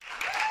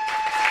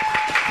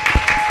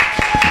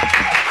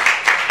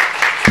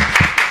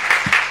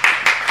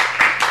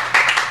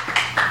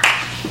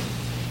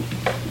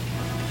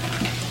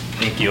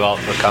you all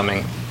for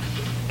coming.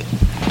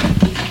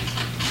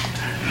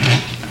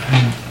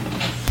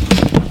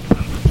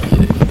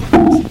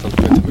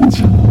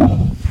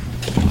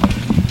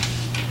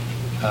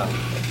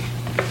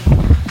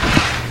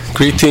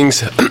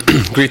 Greetings.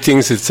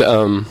 Greetings. It's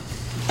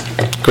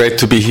great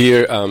to be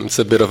here. It's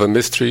a bit of a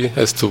mystery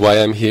as to why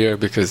I'm here,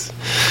 because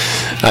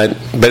I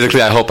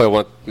hope I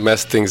won't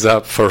mess things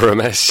up for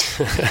Ramesh.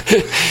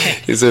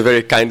 He's a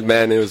very kind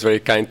man, and he was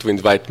very kind to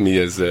invite me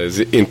as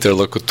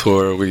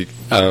interlocutor.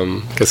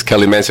 As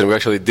Kelly mentioned, we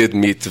actually did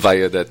meet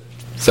via that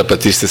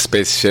Zapatista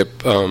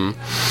spaceship,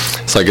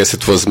 so I guess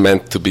it was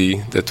meant to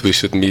be that we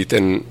should meet.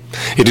 And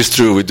it is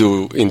true, we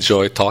do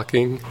enjoy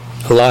talking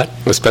a lot.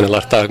 We spend a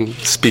lot of time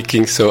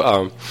speaking.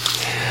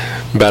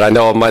 But I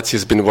know how much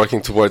he's been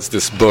working towards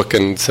this book,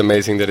 and it's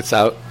amazing that it's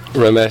out,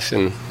 Ramesh.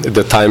 And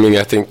the timing,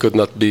 I think, could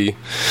not be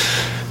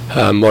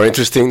more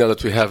interesting now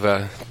that we have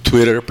a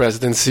Twitter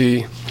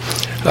presidency.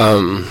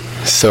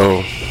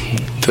 So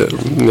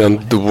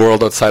the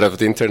world outside of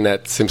the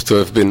internet seems to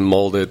have been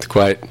molded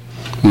quite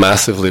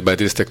massively by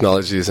these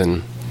technologies,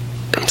 and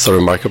it's so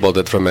remarkable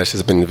that Ramesh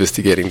has been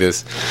investigating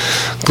this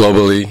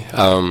globally.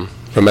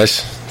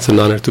 Ramesh, it's an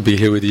honor to be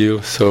here with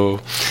you. So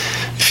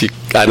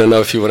I don't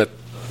know if you want to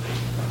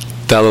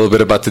tell a little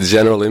bit about the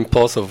general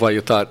impulse of why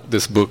you thought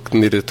this book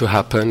needed to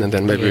happen, and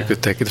then maybe we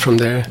could take it from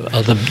there.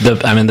 Well,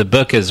 the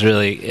book is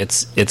really,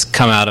 it's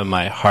come out of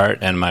my heart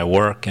and my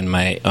work and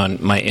my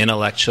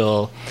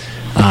intellectual,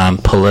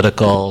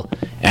 political,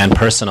 and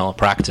personal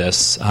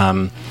practice.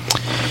 I'm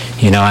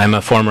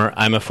a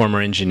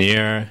former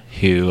engineer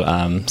who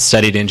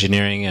studied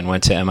engineering and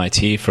went to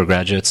MIT for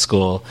graduate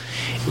school,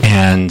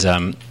 and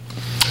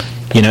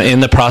in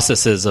the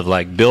processes of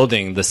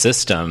building the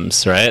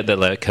systems, right,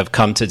 that have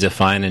come to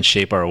define and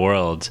shape our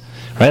world,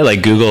 right?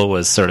 Like Google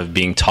was sort of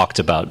being talked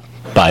about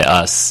by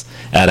us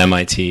at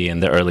MIT in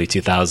the early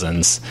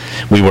 2000s.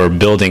 We were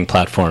building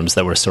platforms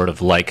that were sort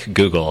of like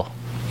Google.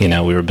 We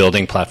were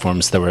building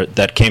platforms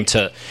that came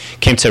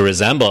to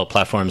resemble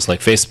platforms like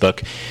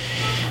Facebook.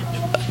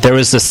 There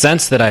was this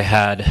sense that I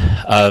had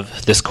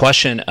of this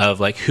question of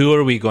who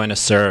are we going to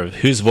serve?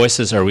 Whose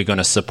voices are we going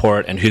to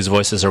support, and whose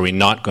voices are we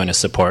not going to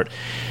support?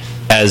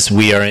 As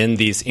we are in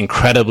these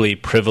incredibly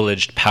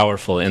privileged,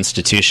 powerful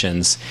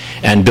institutions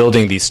and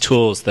building these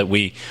tools that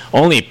we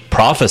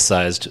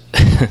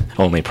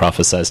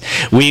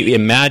we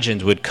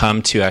imagined would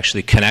come to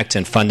actually connect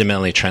and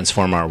fundamentally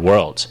transform our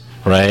world,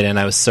 right? And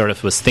I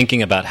was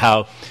thinking about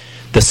how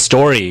the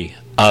story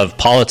of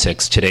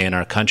politics today in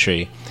our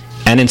country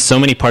and in so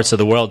many parts of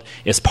the world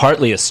is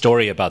partly a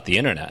story about the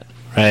internet,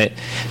 right?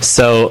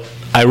 So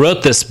I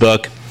wrote this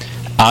book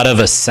out of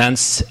a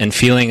sense and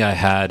feeling I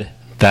had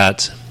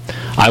that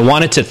I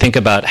wanted to think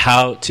about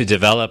how to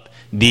develop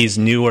these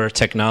newer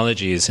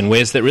technologies in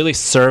ways that really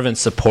serve and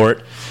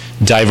support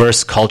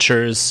diverse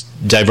cultures,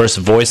 diverse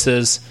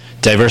voices,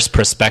 diverse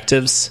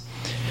perspectives.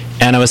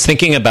 And I was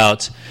thinking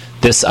about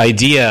this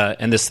idea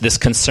and this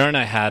concern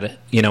I had,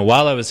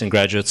 while I was in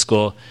graduate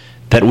school,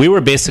 that we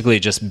were basically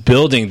just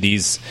building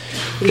these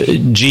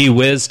gee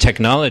whiz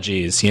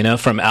technologies,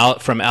 from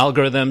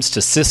algorithms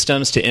to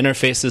systems to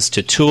interfaces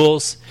to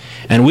tools,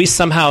 and we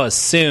somehow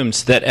assumed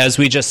that as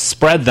we just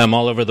spread them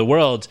all over the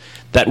world,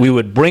 that we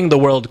would bring the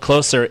world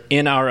closer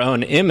in our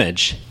own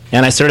image.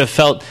 And I sort of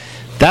felt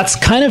that's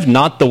kind of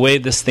not the way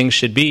this thing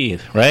should be,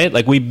 right?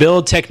 We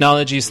build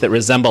technologies that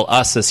resemble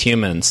us as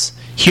humans.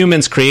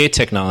 Humans create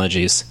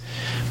technologies,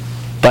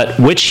 but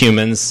which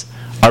humans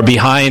are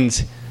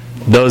behind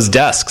those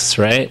desks,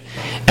 right?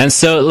 And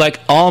so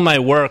all my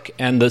work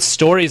and the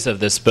stories of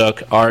this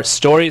book are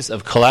stories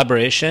of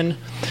collaboration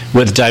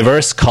with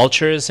diverse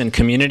cultures and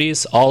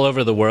communities all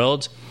over the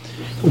world,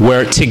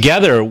 where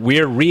together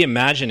we're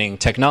reimagining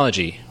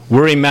technology.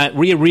 We're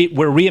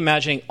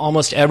reimagining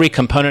almost every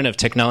component of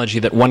technology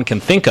that one can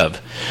think of,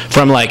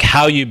 from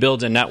how you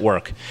build a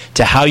network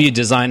to how you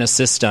design a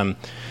system,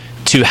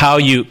 to how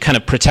you kind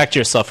of protect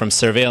yourself from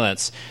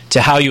surveillance,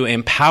 to how you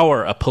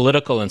empower a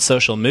political and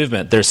social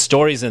movement. There's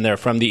stories in there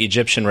from the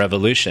Egyptian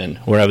Revolution,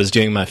 where I was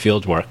doing my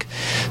field work.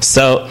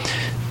 So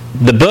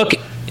the book,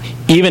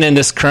 even in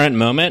this current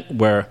moment,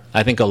 where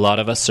I think a lot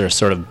of us are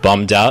sort of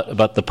bummed out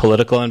about the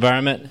political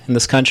environment in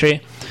this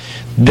country,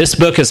 this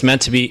book is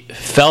meant to be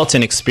felt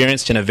and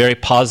experienced in a very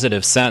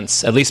positive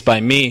sense, at least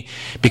by me,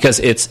 because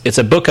it's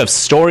a book of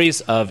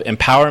stories of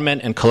empowerment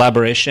and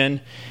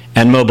collaboration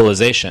and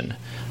mobilization.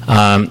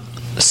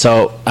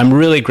 So I'm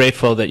really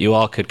grateful that you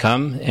all could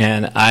come,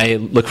 and I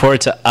look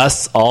forward to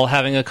us all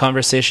having a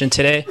conversation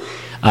today.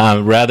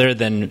 Rather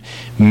than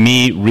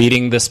me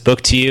reading this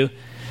book to you,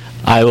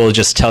 I will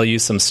just tell you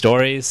some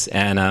stories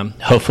and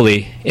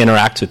hopefully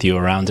interact with you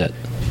around it.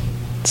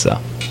 So,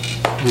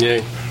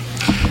 yay!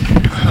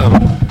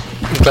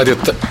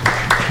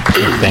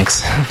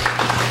 Thanks.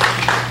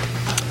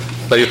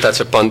 Glad you touch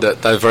upon the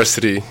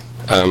diversity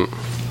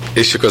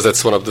issue, because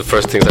that's one of the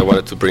first things I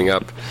wanted to bring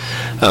up.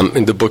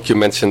 In the book you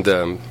mentioned,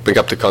 bring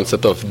up the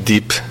concept of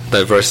deep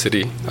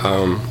diversity.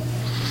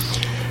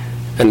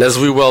 And as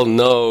we well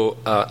know,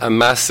 a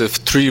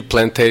massive tree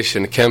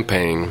plantation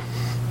campaign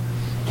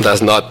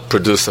does not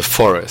produce a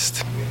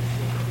forest,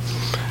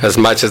 as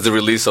much as the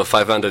release of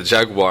 500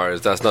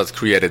 jaguars does not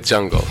create a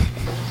jungle.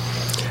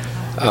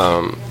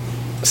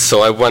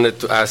 So I wanted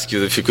to ask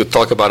you if you could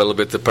talk about a little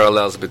bit the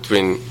parallels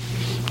between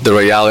the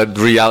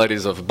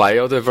realities of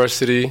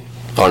biodiversity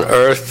on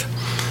Earth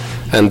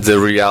and the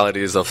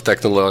realities of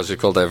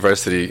technological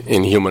diversity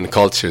in human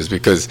cultures.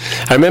 Because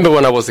I remember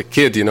when I was a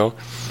kid, I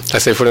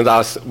say, for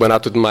instance, I went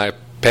out with my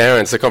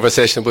parents, the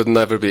conversation would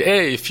never be,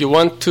 hey, if you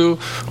want to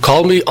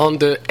call me on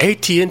the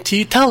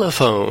AT&T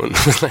telephone.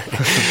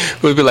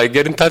 It would be like,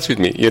 get in touch with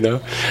me,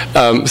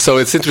 So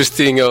it's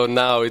interesting,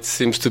 now it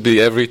seems to be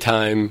every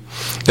time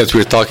that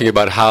we're talking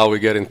about how we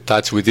get in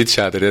touch with each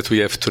other, that we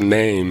have to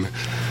name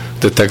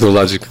the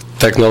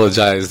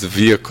technologized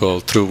vehicle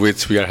through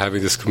which we are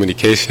having this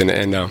communication.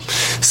 And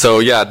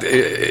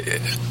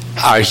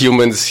are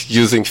humans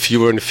using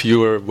fewer and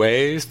fewer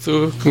ways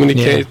to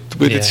communicate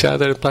with each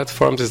other in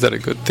platforms? Is that a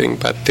good thing,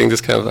 bad thing?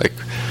 This kind of like...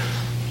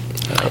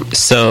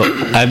 So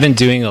I've been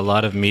doing a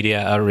lot of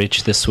media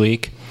outreach this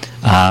week,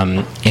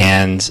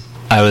 and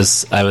I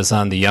was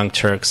on the Young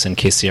Turks and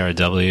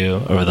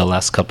KCRW over the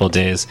last couple of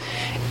days,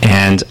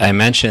 and I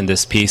mentioned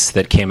this piece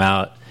that came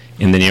out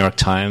in the New York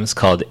Times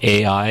called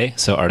AI,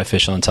 so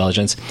artificial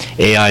intelligence,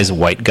 AI's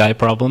white guy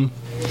problem.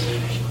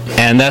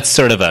 And that's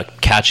sort of a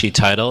catchy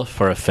title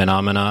for a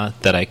phenomena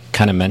that I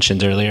kind of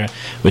mentioned earlier,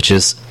 which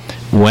is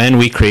when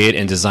we create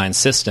and design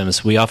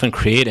systems, we often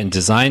create and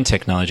design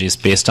technologies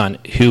based on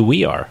who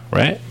we are,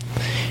 right?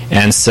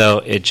 And so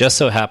it just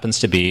so happens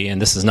to be,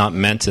 and this is not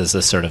meant as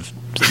a sort of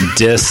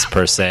diss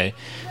per se,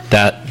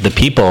 that the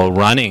people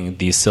running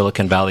these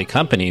Silicon Valley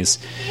companies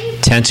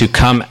tend to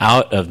come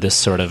out of this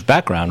sort of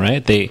background,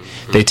 right? They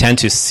tend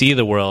to see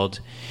the world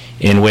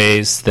in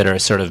ways that are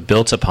sort of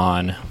built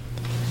upon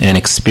an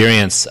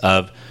experience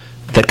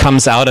that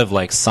comes out of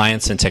like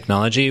science and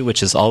technology, which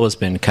has always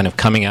been kind of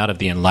coming out of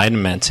the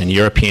Enlightenment and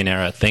European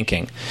era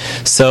thinking.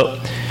 So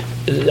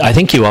I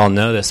think you all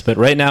know this, but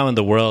right now in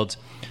the world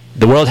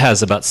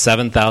has about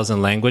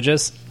 7,000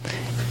 languages,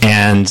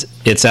 and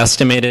it's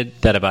estimated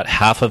that about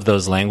half of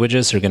those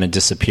languages are going to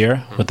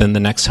disappear within the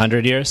next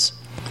 100 years.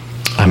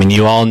 I mean,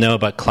 you all know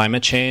about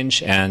climate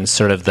change and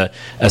sort of the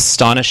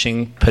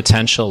astonishing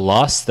potential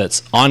loss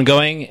that's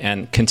ongoing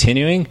and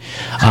continuing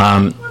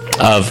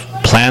of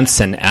plants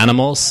and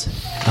animals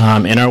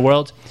in our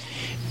world.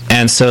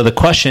 And so the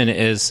question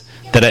is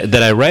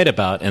that I write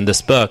about in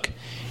this book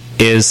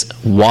is,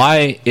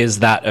 why is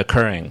that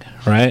occurring,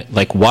 right?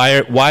 Like,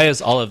 why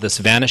is all of this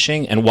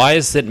vanishing, and why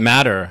does it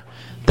matter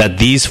that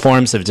these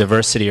forms of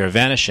diversity are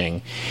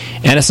vanishing?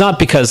 And it's not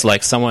because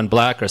like someone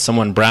black or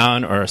someone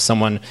brown or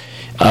someone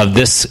of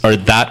this or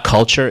that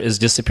culture is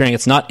disappearing.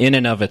 It's not in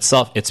and of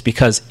itself. It's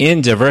because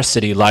in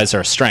diversity lies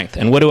our strength.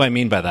 And what do I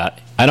mean by that?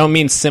 I don't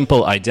mean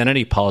simple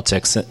identity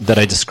politics that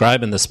I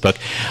describe in this book.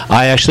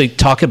 I actually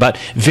talk about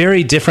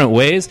very different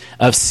ways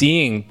of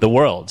seeing the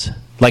world,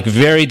 like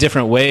very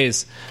different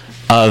ways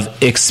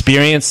of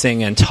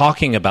experiencing and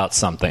talking about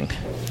something.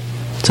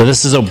 So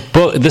this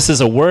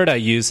is a word I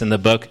use in the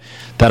book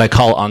that I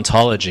call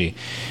ontology.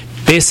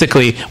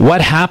 Basically,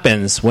 what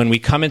happens when we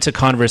come into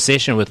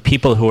conversation with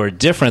people who are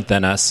different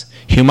than us,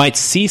 who might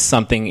see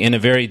something in a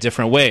very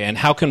different way, and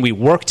how can we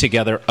work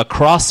together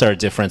across our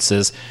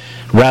differences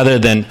rather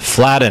than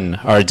flatten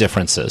our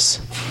differences?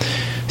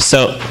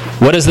 So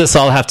what does this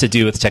all have to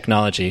do with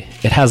technology?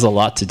 It has a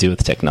lot to do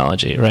with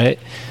technology, right?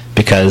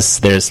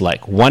 Because there's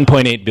like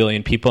 1.8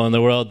 billion people in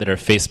the world that are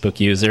Facebook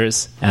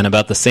users, and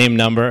about the same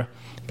number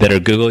that are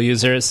Google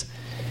users,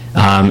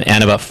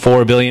 and about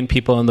 4 billion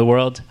people in the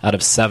world out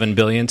of 7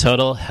 billion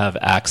total have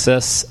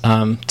access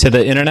to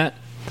the internet.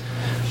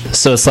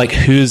 So it's like,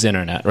 whose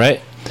internet,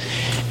 right?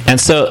 And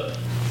so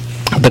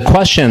the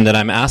question that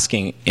I'm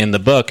asking in the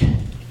book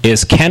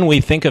is, can we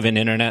think of an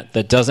internet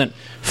that doesn't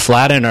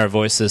flatten our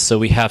voices so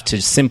we have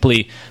to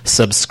simply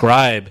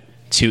subscribe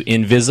to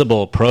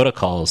invisible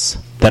protocols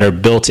that are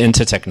built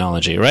into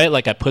technology, right?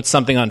 Like I put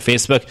something on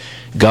Facebook,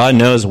 God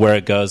knows where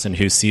it goes and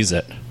who sees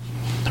it.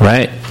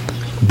 Right?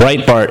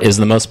 Breitbart is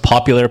the most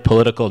popular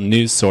political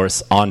news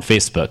source on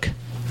Facebook.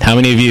 How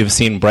many of you have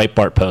seen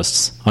Breitbart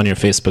posts on your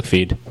Facebook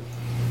feed?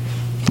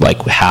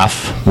 Like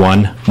half,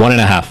 one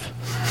and a half.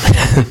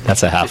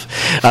 That's a half.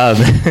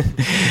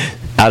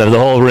 Out of the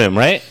whole room,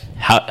 right?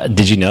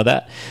 Did you know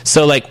that?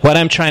 So like what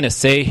I'm trying to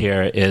say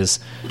here is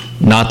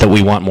not that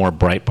we want more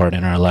Breitbart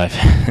in our life.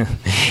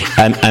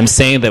 I'm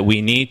saying that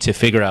we need to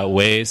figure out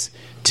ways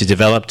to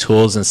develop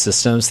tools and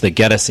systems that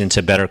get us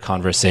into better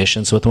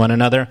conversations with one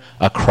another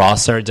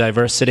across our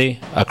diversity,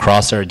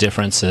 across our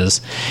differences.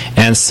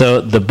 And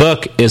so the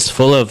book is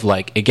full of,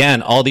 like,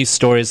 again, all these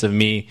stories of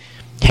me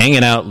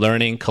hanging out,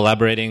 learning,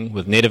 collaborating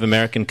with Native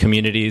American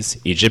communities,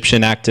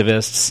 Egyptian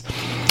activists,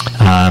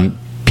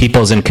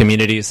 peoples and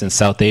communities in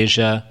South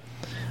Asia.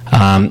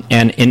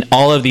 And in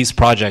all of these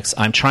projects,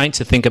 I'm trying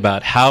to think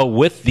about how,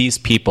 with these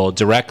people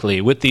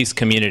directly, with these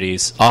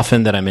communities,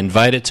 often that I'm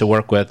invited to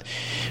work with,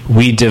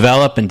 we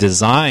develop and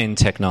design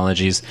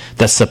technologies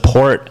that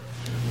support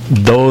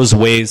those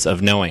ways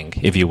of knowing,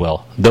 if you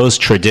will, those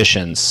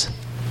traditions,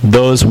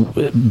 those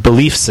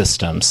belief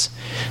systems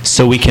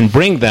so we can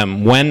bring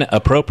them, when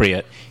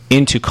appropriate,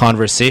 into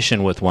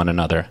conversation with one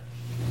another.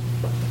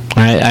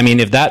 Right? I mean,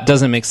 if that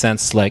doesn't make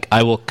sense, like,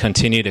 I will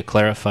continue to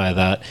clarify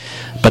that.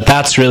 But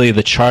that's really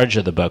the charge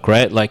of the book,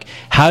 right? Like,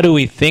 how do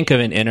we think of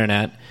an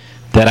internet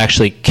that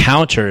actually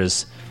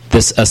counters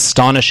this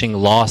astonishing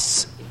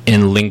loss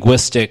in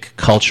linguistic,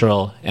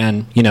 cultural,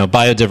 and,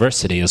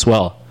 biodiversity as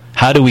well?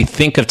 How do we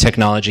think of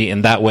technology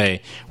in that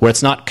way, where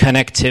it's not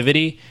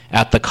connectivity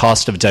at the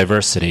cost of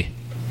diversity?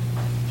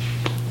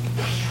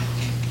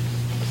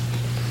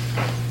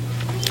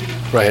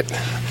 Right.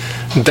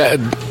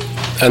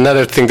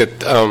 Another thing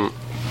that,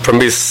 for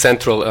me, is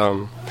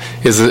central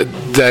is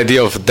the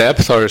idea of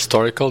depth, or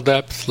historical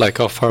depth, like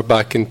how far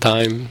back in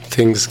time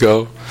things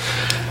go.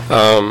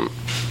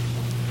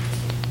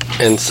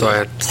 And so I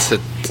had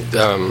said,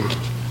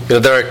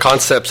 there are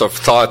concepts of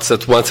thoughts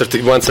that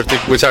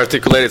which are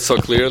articulated so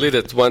clearly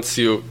that once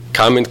you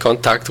come in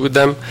contact with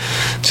them,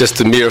 just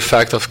the mere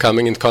fact of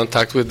coming in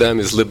contact with them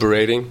is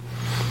liberating.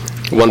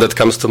 One that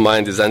comes to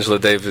mind is Angela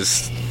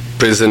Davis'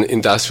 prison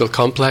industrial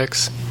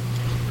complex,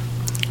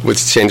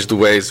 which changed the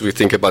ways we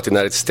think about the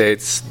United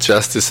States,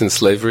 justice, and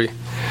slavery.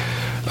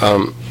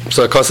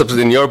 So a concept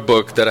in your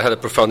book that had a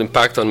profound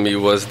impact on me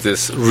was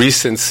this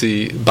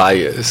recency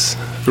bias.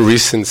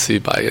 Recency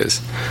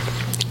bias.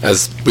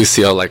 As we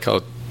see how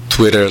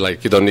Twitter,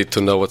 you don't need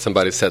to know what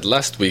somebody said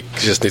last week,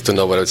 you just need to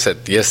know what it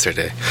said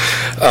yesterday.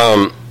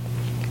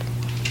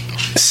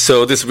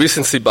 So this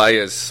recency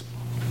bias,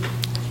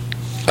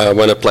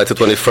 when applied to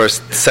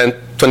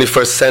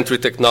 21st century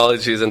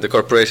technologies and the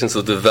corporations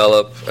who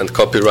develop and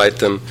copyright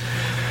them,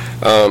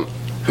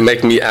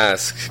 make me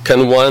ask,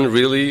 can one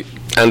really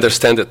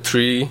understand a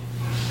tree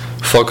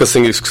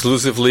focusing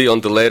exclusively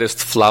on the latest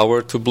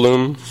flower to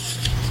bloom,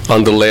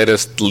 on the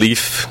latest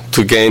leaf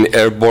to gain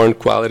airborne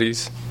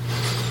qualities?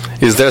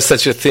 Is there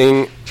such a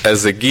thing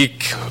as a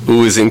geek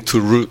who is into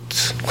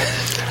roots?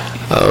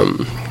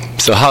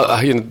 So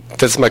how,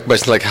 that's my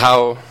question,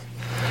 how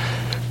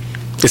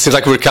it seems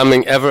like we're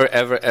coming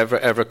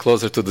ever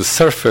closer to the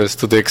surface,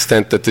 to the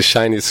extent that the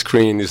shiny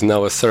screen is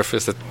now a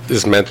surface that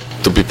is meant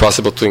to be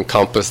possible to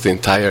encompass the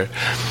entire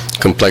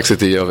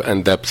complexity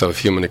and depth of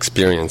human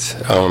experience.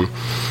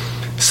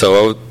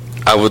 So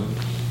I would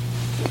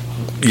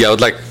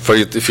like for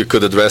you, if you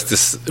could address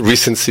this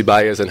recency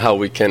bias and how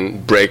we can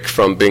break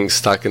from being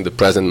stuck in the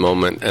present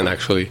moment and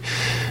actually,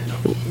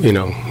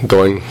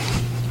 going.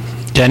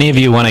 Do any of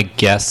you want to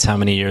guess how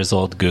many years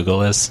old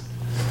Google is?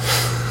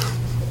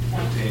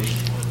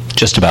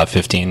 Just about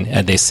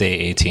 15. They say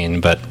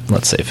 18, but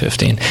let's say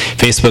 15.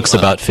 Facebook's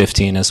about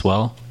 15 as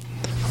well,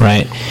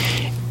 right?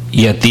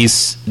 Yet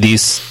these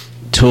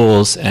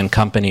tools and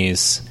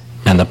companies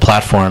and the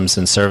platforms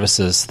and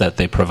services that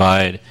they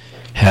provide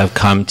have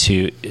come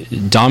to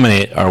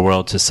dominate our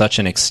world to such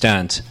an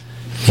extent.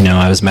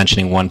 I was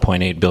mentioning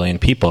 1.8 billion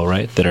people,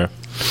 right, that are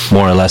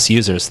more or less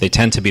users. They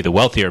tend to be the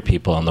wealthier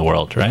people in the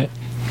world, right?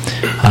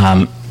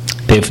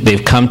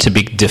 They've come to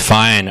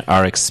define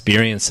our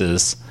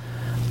experiences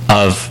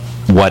of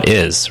what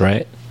is,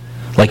 right?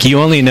 You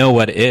only know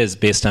what is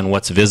based on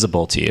what's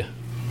visible to you,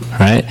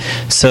 right?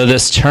 So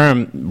this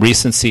term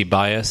recency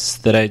bias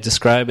that I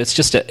describe,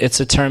 it's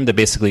a term that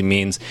basically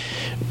means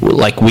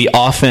we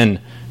often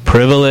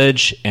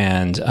privilege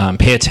and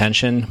pay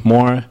attention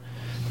more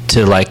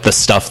to the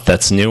stuff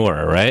that's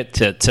newer,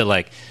 right?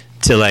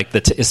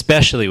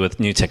 Especially with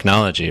new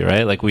technology,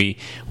 right?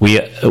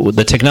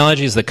 The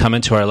technologies that come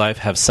into our life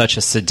have such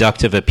a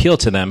seductive appeal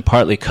to them,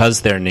 partly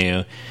because they're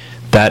new,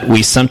 that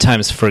we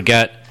sometimes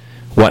forget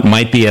what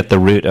might be at the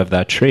root of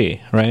that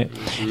tree, right?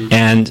 Mm-hmm.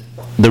 And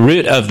the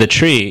root of the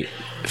tree,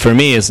 for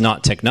me, is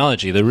not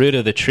technology. The root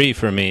of the tree,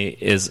 for me,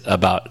 is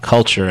about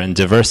culture and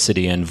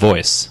diversity and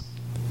voice.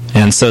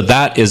 And so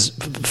that is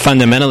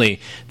fundamentally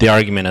the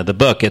argument of the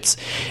book. It's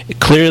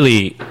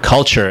clearly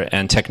culture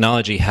and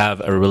technology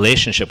have a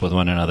relationship with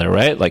one another,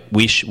 right?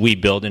 We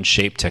build and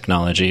shape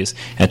technologies,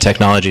 and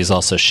technologies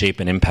also shape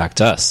and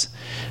impact us.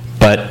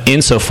 But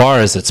insofar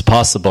as it's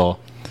possible,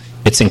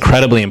 it's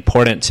incredibly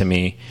important to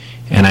me,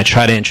 and I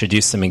try to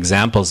introduce some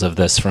examples of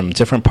this from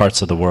different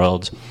parts of the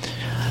world,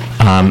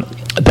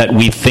 that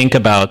we think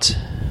about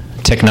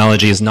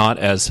technology as not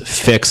as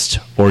fixed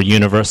or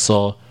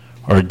universal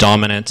or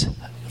dominant.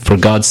 For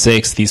God's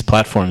sakes, these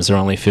platforms are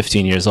only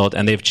 15 years old,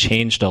 and they've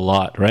changed a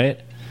lot, right?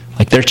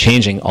 They're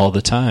changing all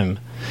the time.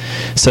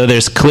 So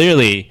there's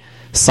clearly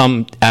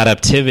some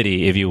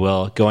adaptivity, if you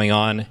will, going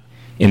on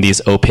in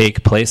these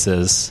opaque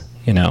places.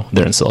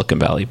 They're in Silicon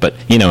Valley, but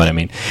you know what I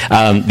mean.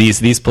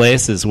 These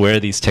places where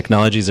these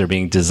technologies are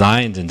being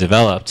designed and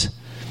developed.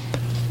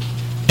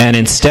 And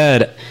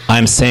instead,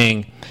 I'm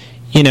saying,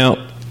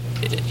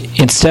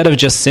 instead of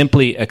just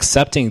simply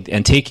accepting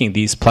and taking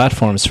these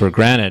platforms for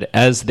granted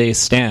as they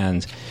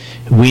stand,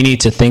 we need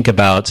to think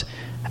about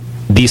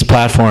these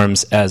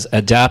platforms as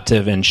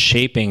adaptive and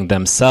shaping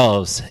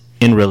themselves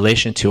in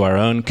relation to our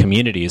own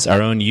communities,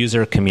 our own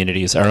user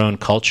communities, our own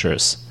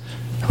cultures,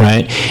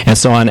 right? And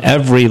so on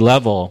every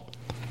level,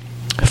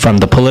 from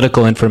the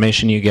political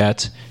information you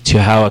get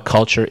to how a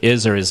culture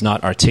is or is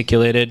not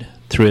articulated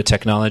through a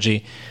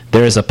technology,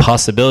 there is a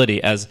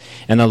possibility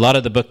and a lot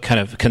of the book kind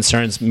of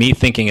concerns me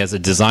thinking as a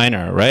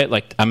designer, right?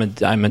 Like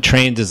I'm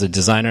trained as a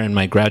designer in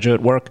my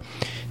graduate work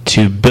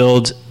to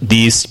build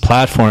these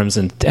platforms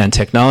and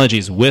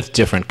technologies with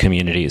different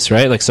communities,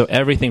 right? Like, so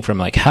everything from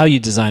like how you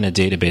design a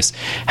database,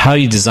 how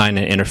you design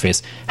an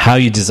interface, how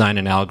you design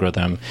an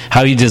algorithm,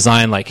 how you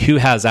design like who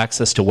has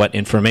access to what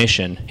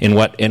information in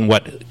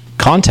what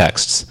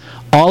contexts,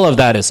 all of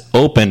that is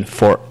open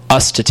for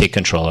us to take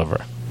control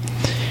over.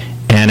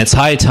 And it's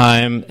high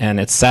time, and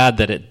it's sad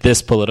that at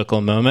this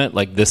political moment,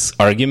 like this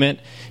argument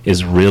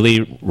is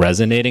really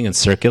resonating and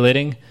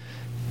circulating,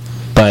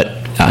 but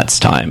it's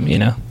time, you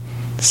know?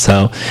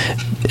 So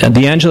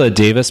the Angela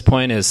Davis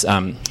point is,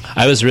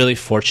 I was really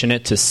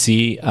fortunate to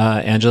see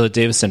Angela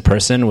Davis in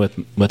person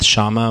with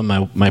Shama,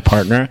 my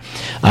partner,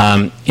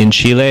 in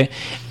Chile,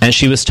 and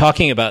she was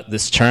talking about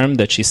this term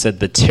that she said,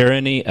 the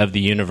tyranny of the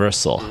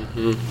universal.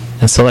 Mm-hmm.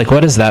 And so, like,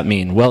 what does that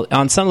mean? Well,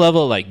 on some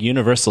level, like,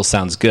 universal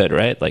sounds good,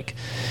 right? Like,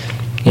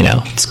 you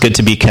know, it's good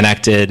to be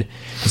connected.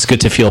 It's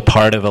good to feel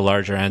part of a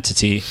larger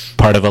entity,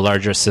 part of a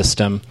larger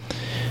system.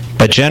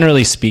 But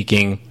generally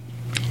speaking,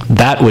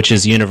 that which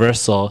is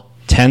universal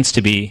tends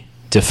to be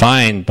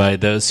defined by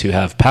those who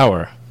have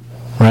power,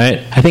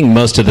 right? I think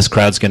most of this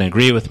crowd's going to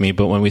agree with me,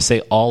 but when we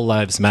say all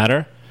lives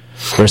matter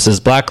versus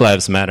Black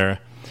Lives Matter,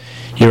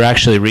 you're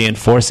actually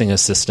reinforcing a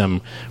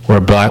system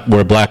where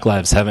Black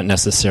lives haven't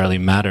necessarily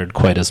mattered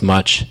quite as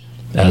much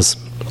as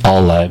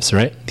all lives,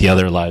 right? The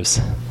other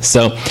lives.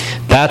 So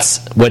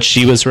that's what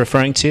she was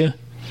referring to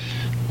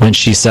when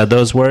she said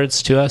those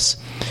words to us.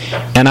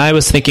 And I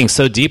was thinking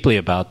so deeply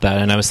about that,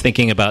 and I was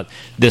thinking about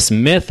this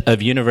myth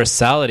of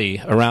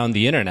universality around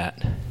the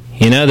internet.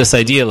 You know, this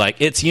idea like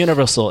it's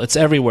universal, it's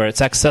everywhere,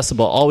 it's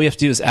accessible, all we have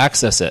to do is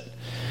access it.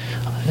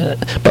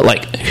 But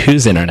like,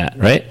 whose internet,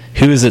 right?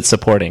 Who is it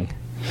supporting?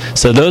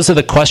 So those are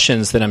the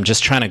questions that I'm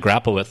just trying to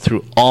grapple with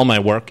through all my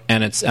work,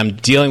 and I'm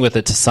dealing with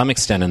it to some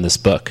extent in this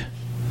book.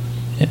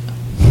 Yeah.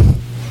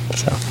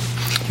 So.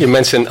 You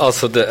mentioned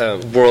also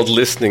the world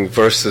listening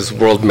versus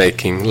world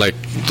making, like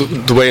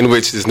the way in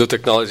which these new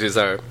technologies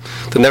are,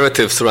 the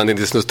narrative surrounding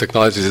these new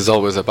technologies is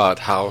always about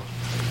how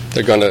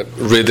they're going to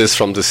rid us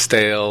from the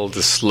stale,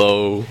 the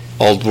slow,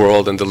 old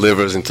world and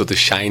deliver us into the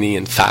shiny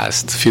and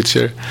fast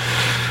future.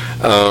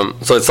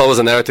 So it's always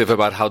a narrative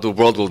about how the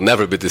world will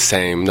never be the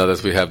same now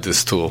that we have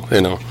this tool,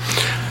 you know.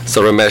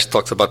 So Ramesh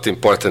talks about the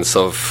importance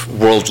of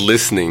world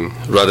listening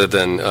rather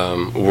than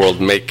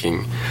world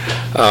making.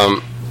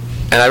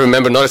 And I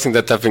remember noticing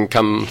that having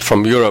come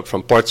from Europe,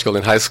 from Portugal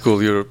in high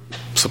school, you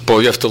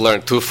have to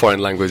learn 2 foreign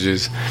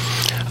languages.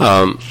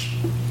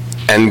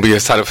 And we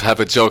sort of have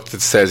a joke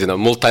that says, you know,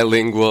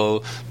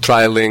 multilingual,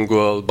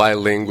 trilingual,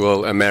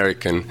 bilingual,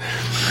 American.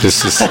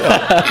 This is,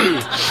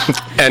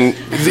 and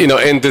you know,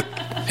 in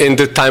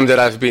the time that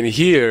I've been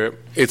here,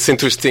 it's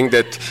interesting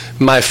that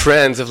my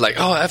friends have like,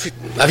 oh,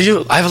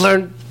 I've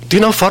learned. Do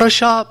you know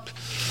Photoshop?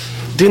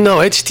 Do you know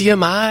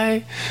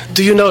HTML?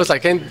 Do you know? It's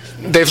like, and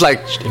they've like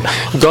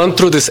gone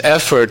through this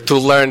effort to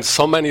learn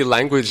so many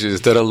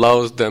languages that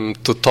allows them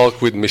to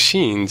talk with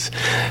machines.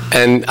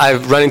 And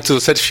I've run into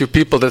such few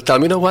people that tell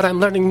me, you know what, I'm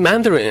learning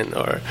Mandarin,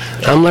 or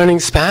I'm learning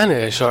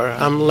Spanish, or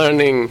I'm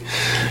learning,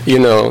 you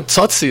know,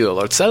 Tzotzil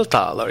or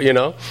Tzeltal, or, you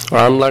know, or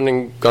I'm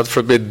learning, God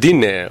forbid,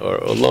 Dine or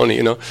Oloni,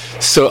 you know.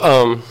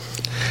 So,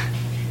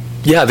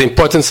 yeah, the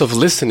importance of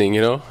listening,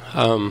 you know.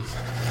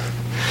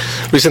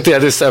 Recently I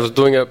was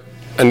doing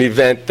an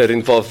event that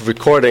involved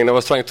recording, and I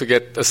was trying to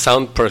get a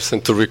sound person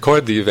to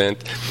record the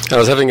event. And I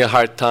was having a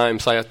hard time,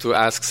 so I had to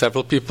ask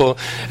several people.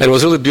 And it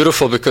was really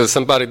beautiful because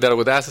somebody that I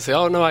would ask would say,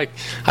 oh, no, I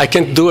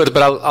can't do it,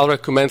 but I'll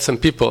recommend some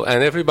people.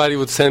 And everybody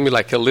would send me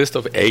like a list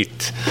of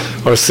 8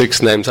 or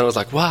 6 names. And I was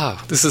like, wow,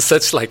 this is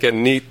such like a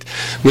neat,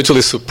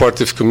 mutually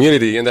supportive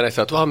community. And then I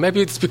thought, well,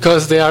 maybe it's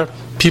because they are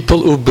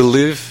people who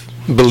believe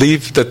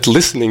that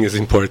listening is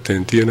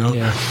important, you know,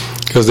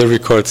 because they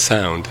record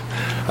sound.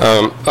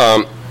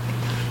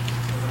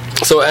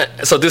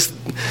 So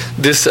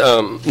this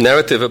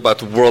narrative about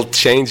the world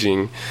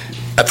changing,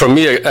 for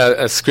me,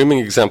 a screaming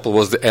example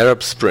was the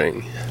Arab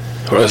Spring,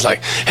 where it was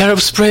like, Arab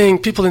Spring,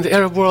 people in the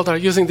Arab world are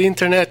using the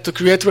internet to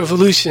create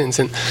revolutions,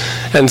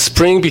 and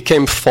spring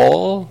became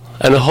fall,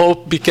 and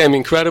hope became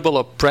incredible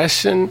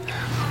oppression,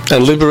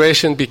 and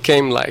liberation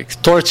became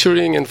like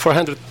torturing, and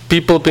 400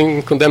 people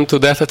being condemned to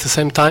death at the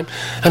same time,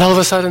 and all of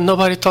a sudden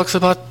nobody talks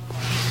about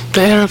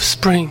the Arab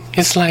Spring.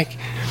 It's like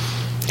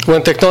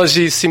when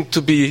technology seemed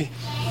to be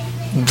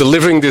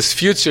delivering this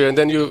future, and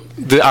then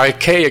the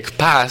archaic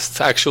past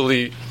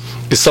actually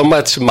is so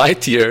much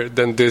mightier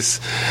than this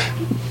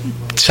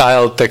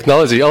child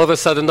technology. All of a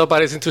sudden,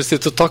 nobody's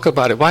interested to talk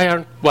about it. Why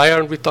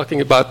aren't we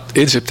talking about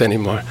Egypt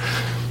anymore?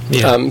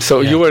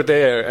 You were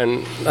there,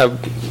 and I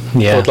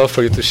would love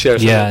for you to share.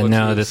 Yeah,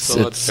 no,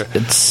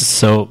 it's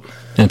so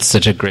It's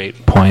such a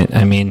great point.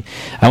 I mean,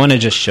 I want to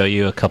just show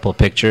you a couple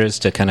pictures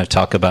to kind of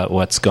talk about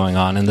what's going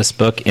on in this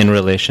book in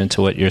relation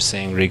to what you're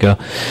saying, Rigo.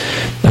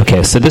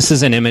 Okay, so this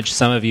is an image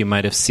some of you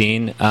might have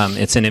seen.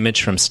 It's an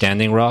image from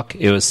Standing Rock.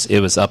 It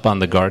was up on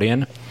The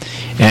Guardian.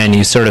 And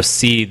you sort of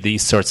see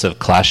these sorts of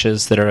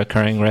clashes that are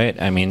occurring, right?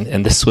 I mean,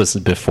 and this was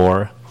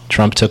before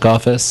Trump took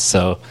office,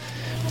 so,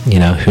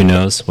 who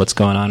knows what's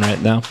going on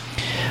right now.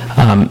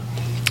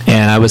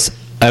 And I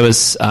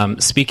was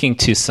speaking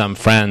to some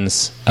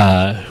friends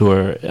who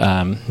are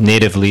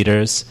native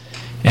leaders,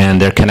 and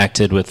they're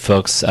connected with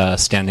folks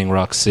Standing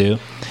Rock Sioux,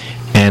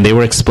 and they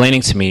were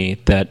explaining to me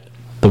that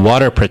the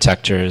water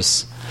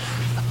protectors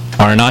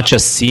are not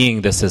just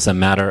seeing this as a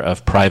matter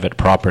of private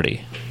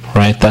property,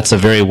 right? That's a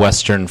very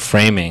Western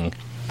framing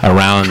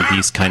around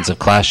these kinds of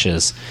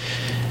clashes.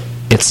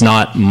 It's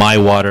not my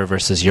water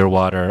versus your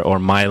water, or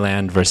my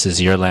land versus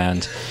your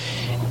land.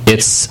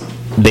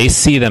 They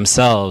see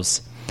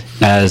themselves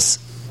as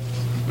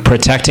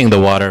protecting the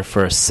water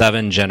for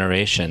 7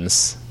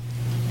 generations,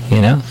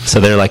 so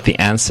they're like the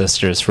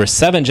ancestors for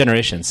 7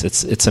 generations.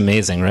 It's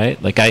amazing,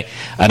 right? Like I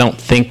don't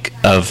think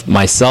of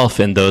myself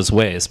in those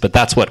ways, but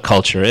that's what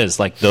culture is,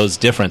 like those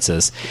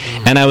differences.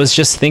 And I was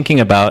just thinking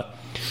about,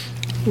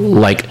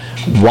 like,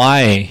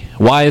 why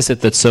is it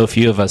that so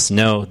few of us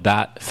know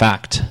that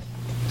fact?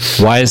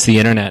 Why is the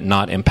internet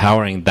not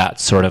empowering that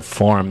sort of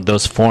form,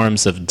 those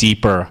forms of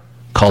deeper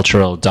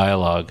cultural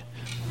dialogue?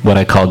 What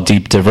I call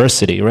deep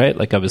diversity, right?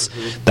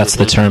 That's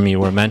the term you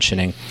were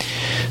mentioning.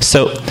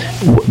 So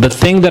the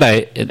thing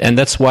and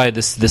that's why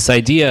this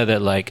idea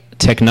that like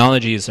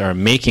technologies are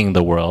making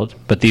the world,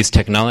 but these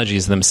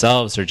technologies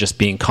themselves are just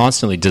being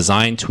constantly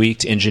designed,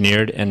 tweaked,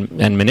 engineered,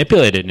 and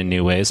manipulated in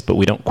new ways, but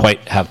we don't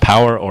quite have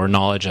power or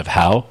knowledge of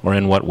how or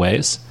in what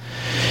ways.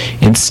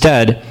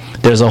 Instead,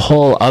 there's a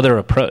whole other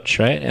approach,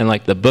 right? And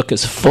like the book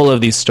is full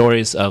of these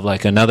stories of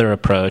like another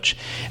approach,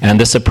 and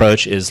this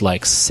approach is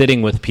like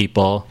sitting with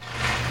people,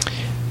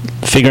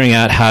 figuring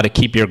out how to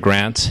keep your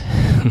grant,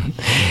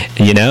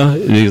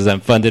 because I'm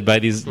funded by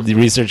the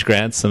research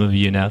grants, some of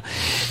you know.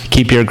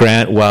 Keep your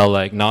grant while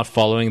like not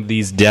following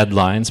these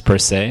deadlines per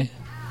se,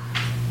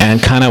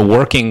 and kind of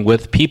working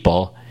with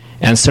people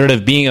and sort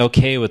of being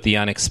okay with the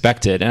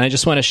unexpected. And I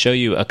just want to show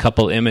you a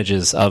couple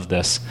images of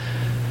this.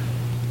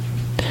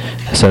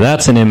 So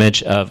that's an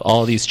image of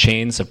all these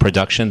chains of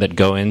production that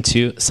go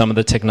into some of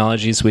the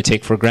technologies we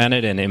take for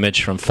granted, an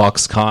image from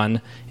Foxconn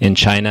in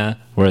China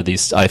where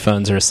these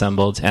iPhones are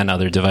assembled and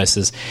other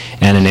devices,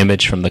 and an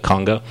image from the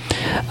Congo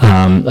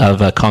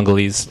of a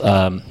Congolese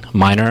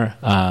miner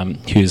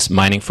who's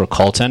mining for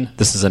coltan.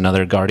 This is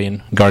another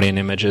Guardian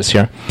images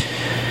here.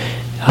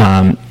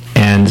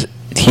 And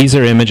these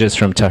are images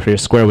from Tahrir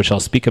Square, which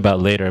I'll speak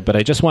about later, but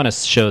I just want to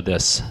show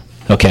this.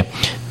 Okay,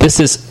 this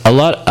is a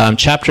lot.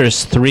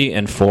 Chapters 3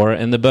 and 4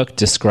 in the book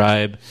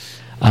describe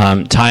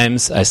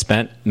times I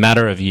spent,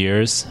 matter of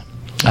years,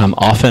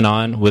 off and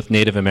on with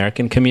Native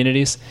American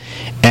communities,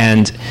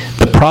 and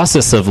the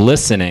process of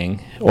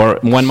listening, or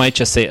one might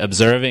just say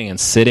observing and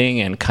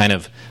sitting and kind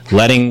of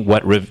letting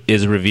what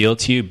is revealed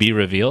to you be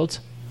revealed,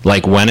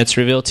 like when it's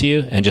revealed to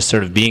you, and just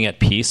sort of being at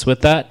peace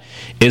with that,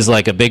 is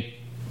like a big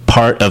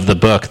part of the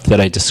book that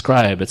I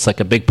describe. It's like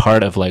a big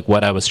part of like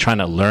what I was trying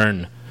to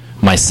learn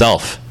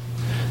myself.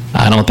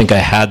 I don't think I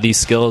had these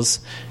skills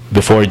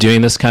before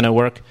doing this kind of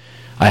work.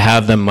 I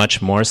have them much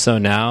more so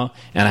now,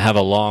 and I have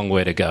a long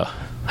way to go.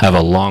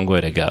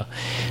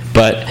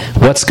 But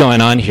what's going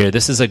on here,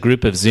 this is a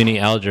group of Zuni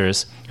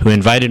elders who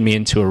invited me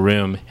into a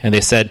room, and they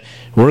said,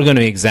 we're going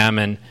to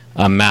examine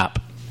a map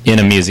in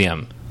a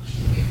museum.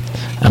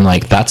 I'm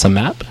like, that's a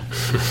map?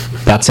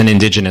 That's an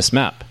indigenous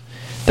map.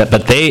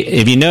 But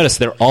if you notice,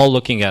 they're all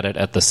looking at it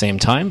at the same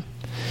time,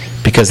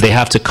 because they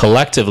have to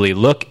collectively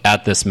look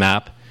at this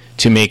map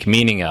to make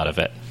meaning out of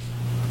it.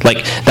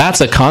 Like, that's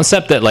a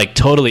concept that like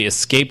totally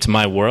escaped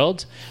my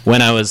world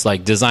when I was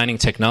like designing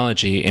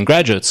technology in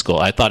graduate school.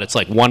 I thought it's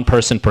like one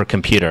person per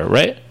computer,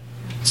 right?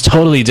 It's a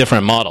totally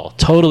different model,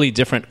 totally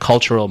different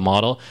cultural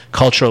model,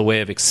 cultural way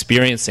of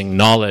experiencing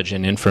knowledge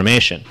and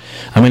information.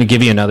 I'm going to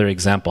give you another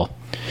example.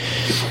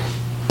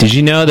 Did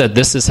you know that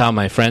this is how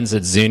my friends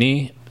at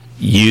Zuni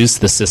use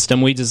the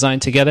system we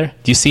designed together?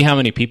 Do you see how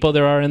many people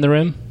there are in the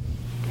room?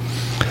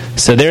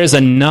 So there's a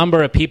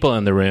number of people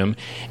in the room,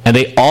 and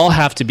they all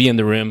have to be in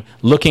the room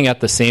looking at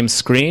the same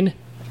screen,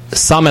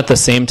 some at the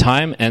same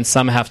time, and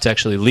some have to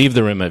actually leave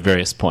the room at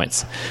various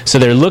points. So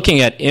they're looking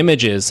at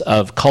images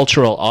of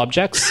cultural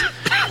objects,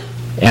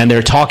 and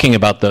they're talking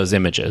about those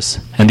images.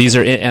 And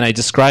and I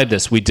described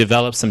this, we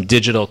developed some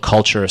digital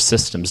culture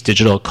systems,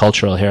 digital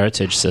cultural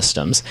heritage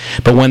systems.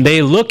 But when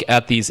they look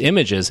at these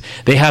images,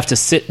 they have to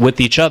sit with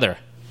each other.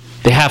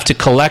 They have to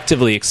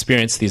collectively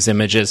experience these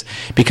images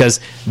because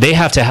they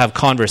have to have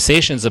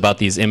conversations about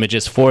these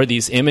images for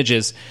these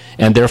images,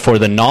 and therefore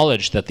the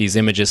knowledge that these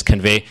images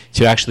convey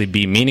to actually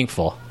be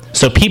meaningful.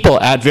 So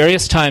people at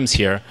various times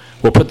here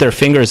will put their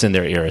fingers in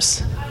their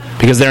ears.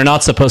 because they're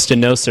not supposed to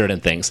know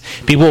certain things.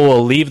 People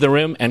will leave the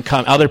room and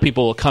other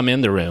people will come in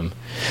the room.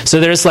 So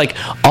there's like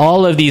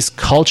all of these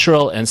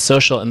cultural and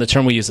social, and the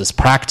term we use is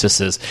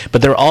practices,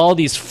 but there are all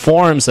these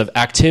forms of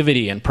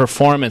activity and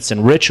performance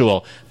and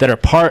ritual that are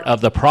part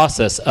of the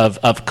process of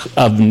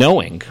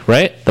knowing,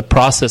 right? The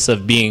process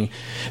of being,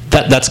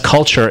 that's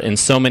culture in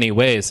so many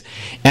ways.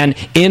 And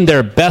in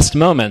their best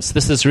moments,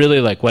 this is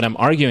really like what I'm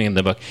arguing in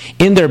the book,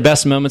 in their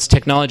best moments,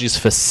 technologies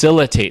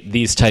facilitate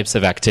these types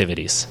of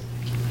activities.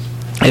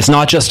 It's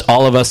not just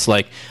all of us.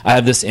 Like, I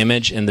have this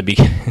image in the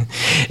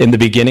in the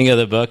beginning of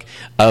the book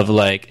of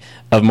Mark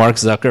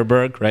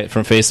Zuckerberg, right,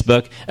 from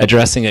Facebook,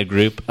 addressing a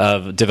group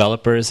of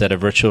developers at a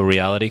virtual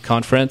reality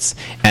conference,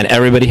 and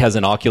everybody has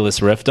an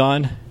Oculus Rift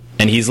on,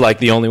 and he's like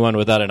the only one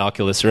without an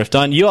Oculus Rift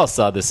on. You all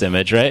saw this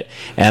image, right?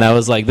 And I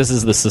was like, this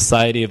is the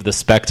society of the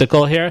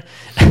spectacle here.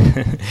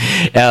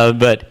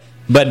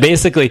 But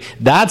basically,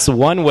 that's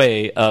one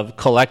way of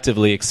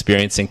collectively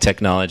experiencing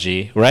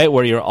technology, right?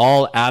 Where you're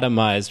all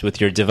atomized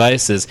with your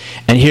devices.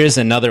 And here's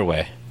another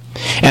way.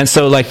 And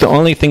so, like, the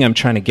only thing I'm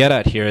trying to get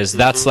at here is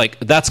that's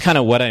kind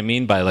of what I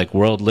mean by, like,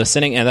 world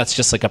listening. And that's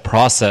just like a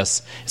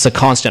process. It's a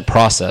constant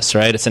process,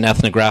 right? It's an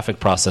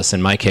ethnographic process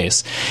in my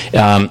case.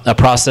 A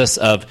process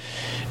of,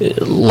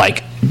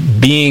 like,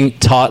 being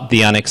taught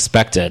the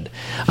unexpected.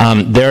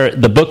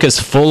 The book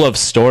is full of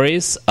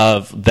stories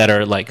that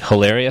are, like,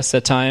 hilarious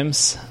at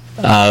times.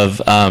 Of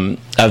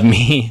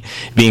me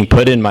being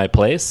put in my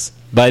place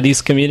by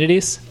these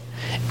communities,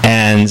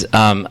 and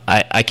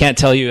I can't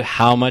tell you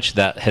how much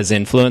that has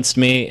influenced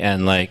me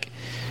and like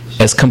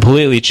has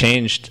completely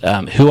changed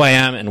who I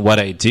am and what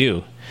I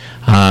do.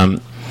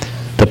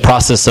 The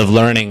process of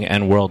learning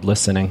and world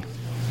listening.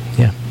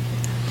 Yeah.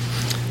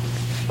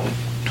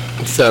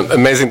 It's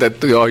amazing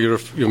that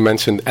you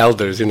mentioned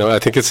elders. I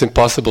think it's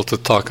impossible to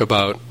talk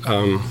about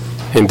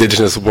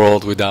indigenous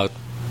world without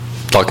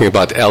talking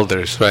about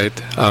elders,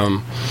 right?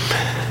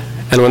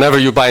 And whenever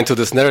you buy into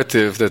this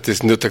narrative that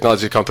these new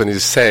technology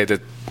companies say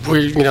that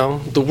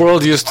the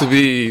world used to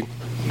be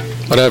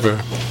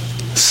whatever,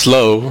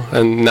 slow,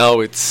 and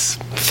now it's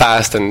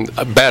fast and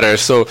better.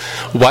 So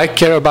why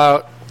care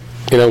about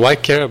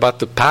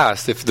the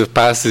past if the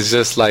past is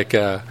just like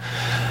an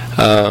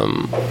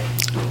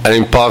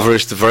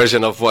impoverished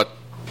version of what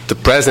the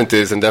present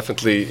is, and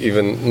definitely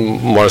even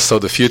more so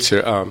the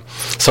future.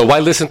 So why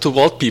listen to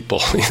old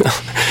people?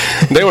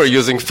 They were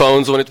using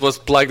phones when it was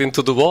plugged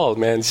into the wall.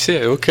 Man,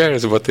 shit, who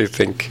cares what they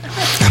think?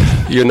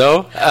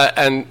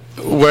 And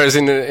whereas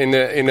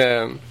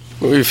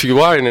if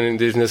you are in an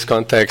indigenous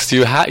context,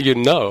 you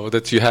know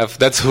that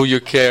that's who you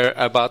care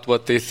about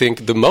what they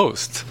think the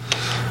most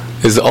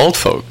is the old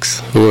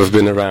folks who have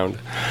been around.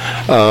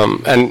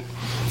 And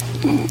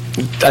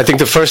I think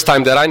the first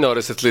time that I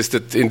noticed, at least,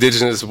 that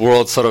indigenous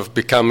world sort of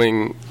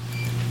becoming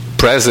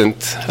present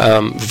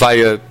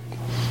via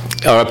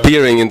or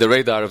appearing in the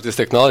radar of these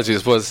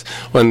technologies was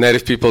when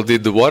Native people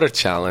did the water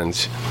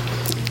challenge.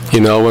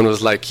 When it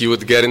was like you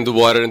would get in the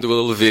water and do a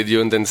little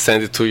video and then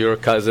send it to your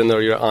cousin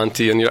or your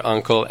auntie and your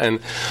uncle, and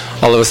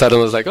all of a sudden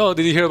it was like, oh,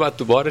 did you hear about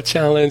the water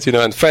challenge?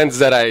 And friends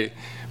that I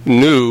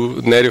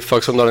knew, Native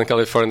folks from Northern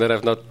California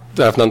that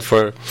I've known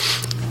for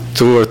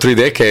 2 or 3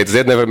 decades,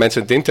 they'd never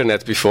mentioned the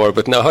internet before,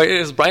 but now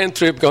here's Brian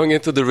Tripp going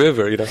into the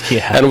river,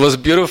 Yeah. And it was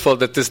beautiful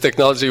that this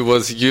technology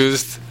was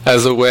used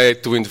as a way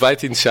to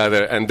invite each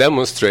other and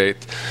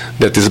demonstrate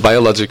that this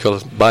biological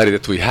body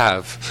that we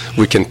have,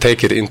 we can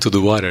take it into the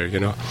water,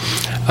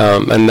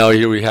 and now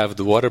here we have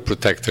the water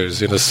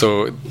protectors,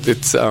 so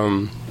it's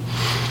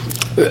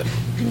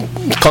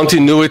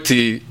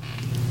continuity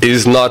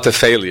is not a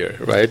failure,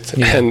 right?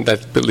 Yeah. And I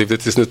believe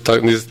that these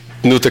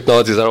new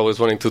technologies are always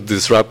wanting to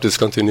disrupt this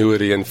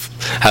continuity and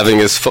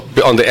having us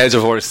on the edge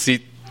of our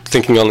seat,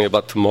 thinking only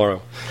about tomorrow.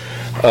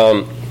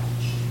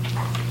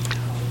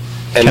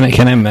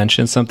 Can I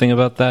mention something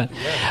about that?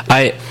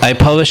 Yeah. I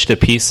published a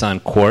piece on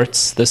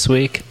quartz this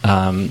week,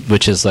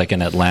 which is like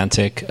an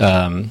Atlantic,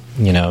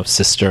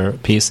 sister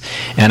piece,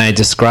 and I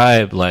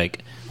describe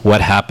like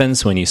what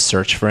happens when you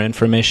search for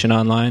information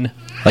online.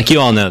 Like,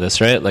 you all know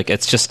this, right? Like, it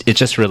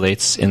just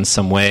relates in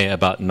some way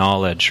about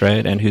knowledge,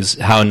 right? And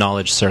how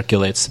knowledge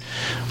circulates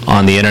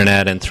on the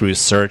internet and through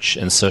search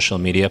and social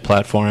media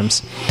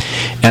platforms.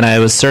 And I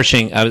was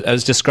searching. I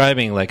was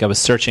describing, like, I was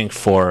searching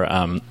for.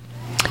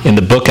 In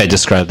the book, I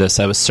described this.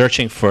 I was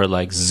searching for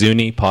like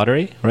Zuni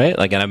pottery, right?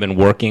 Like, and I've been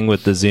working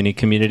with the Zuni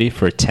community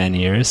for 10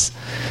 years,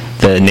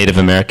 the Native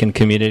American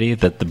community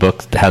that the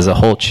book has a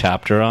whole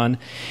chapter on.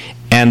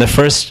 And the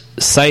first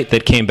site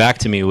that came back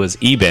to me was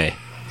eBay.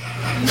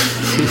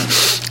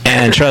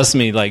 And trust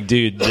me, like,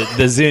 dude,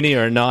 the Zuni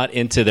are not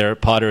into their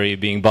pottery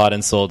being bought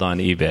and sold on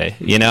eBay.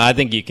 I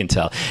think you can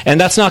tell. And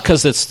that's not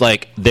because it's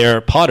like their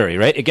pottery,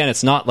 right? Again,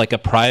 it's not like a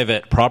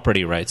private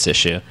property rights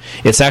issue.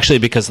 It's actually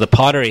because the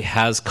pottery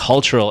has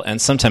cultural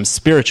and sometimes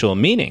spiritual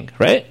meaning,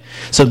 right?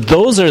 So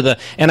those are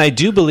and I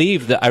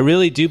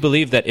really do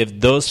believe that if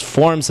those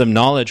forms of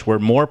knowledge were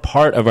more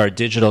part of our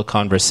digital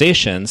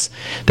conversations,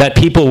 that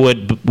people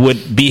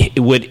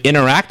would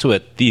interact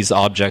with these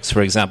objects,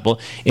 for example,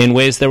 in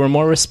ways that were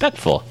more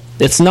respectful.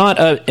 It's not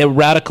a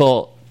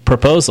radical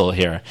proposal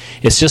here.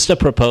 It's just a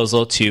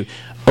proposal to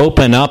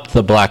open up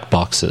the black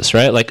boxes,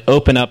 right? Like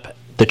open up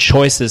the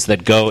choices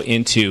that go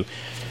into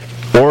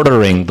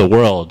ordering the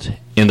world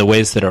in the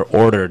ways that are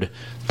ordered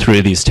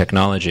through these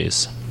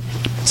technologies.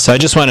 So I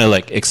just want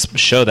to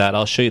show that.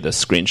 I'll show you the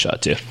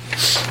screenshot too.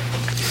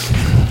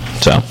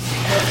 So,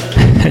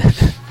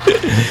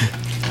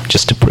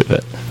 just to prove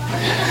it.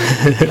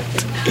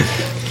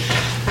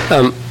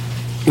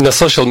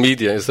 Social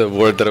media is a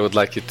word that I would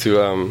like you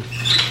to,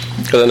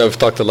 because I know we've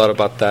talked a lot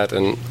about that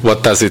and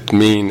what does it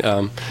mean.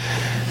 And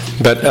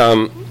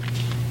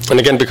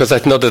again, because I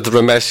know that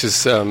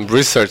Ramesh's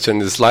research in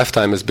his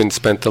lifetime has been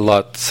spent a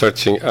lot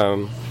searching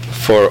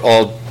for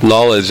all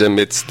knowledge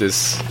amidst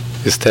this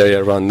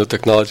hysteria around new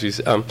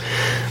technologies.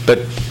 But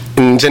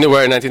in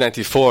January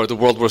 1994, the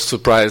world was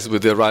surprised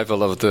with the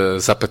arrival of the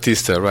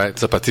Zapatista, right?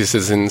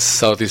 Zapatistas in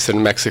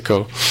southeastern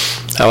Mexico.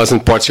 I was in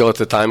Portugal at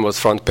the time, was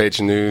front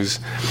page news.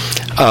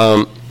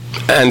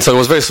 And so it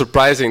was very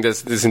surprising that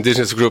this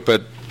indigenous group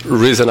had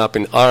risen up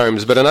in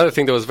arms. But another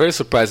thing that was very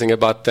surprising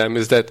about them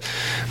is that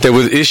they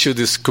would issue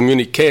these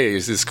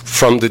communiques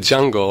from the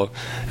jungle,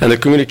 and the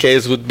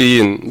communiques would be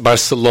in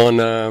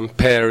Barcelona,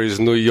 Paris,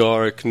 New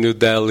York, New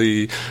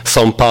Delhi,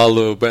 Sao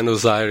Paulo,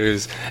 Buenos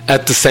Aires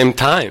at the same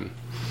time.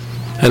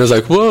 And I was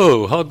like,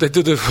 whoa, how do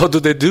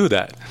they do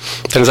that?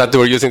 Turns out they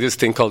were using this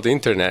thing called the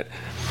internet.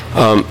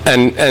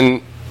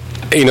 And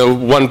you know,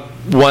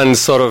 one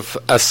sort of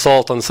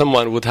assault on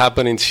someone would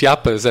happen in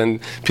Chiapas, and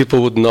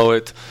people would know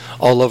it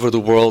all over the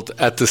world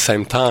at the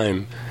same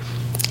time.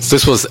 So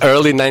this was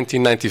early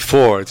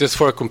 1994. Just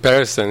for a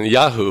comparison,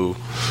 Yahoo,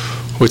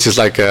 which is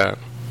like a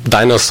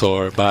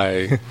dinosaur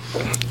by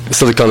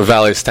Silicon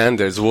Valley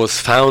standards,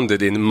 was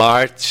founded in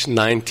March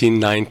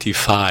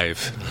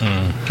 1995.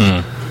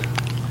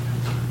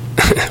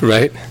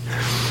 Right?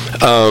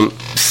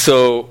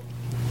 So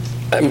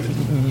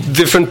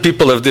different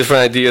people have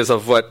different ideas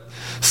of what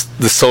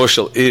the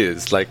social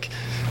is. Like,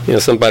 you know,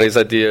 somebody's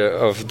idea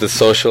of the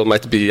social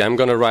might be, I'm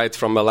going to ride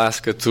from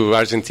Alaska to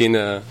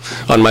Argentina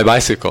on my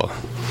bicycle.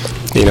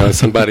 You know,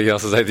 somebody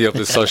else's idea of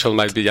the social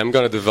might be, I'm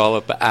going to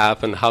develop an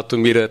app and how to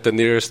meet at the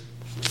nearest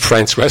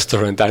French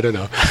restaurant. I don't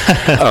know.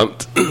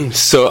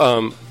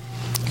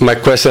 My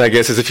question, I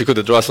guess, is if you could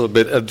address a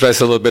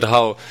little bit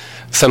how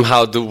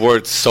somehow the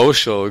word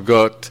social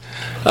got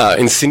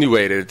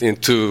insinuated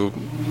into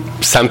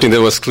something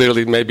that was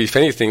clearly, maybe if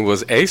anything,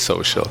 was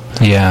asocial.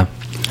 Yeah.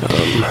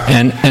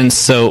 And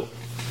so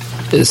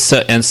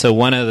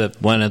one of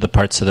the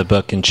parts of the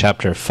book in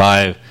chapter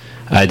 5,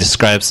 I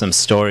describe some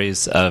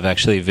stories of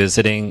actually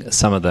visiting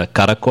some of the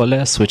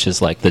caracoles, which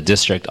is like the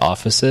district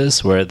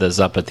offices where the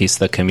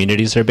Zapatista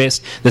communities are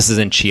based. This is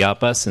in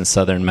Chiapas in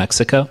southern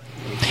Mexico,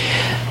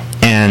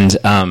 and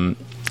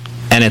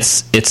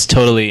it's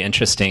totally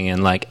interesting.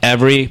 And like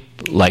every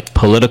like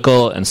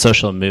political and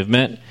social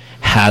movement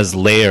has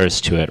layers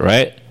to it,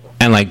 right?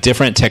 And like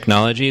different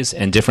technologies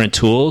and different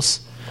tools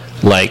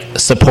like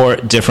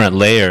support different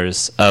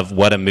layers of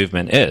what a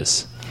movement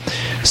is.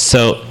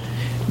 So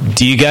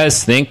do you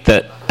guys think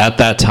that at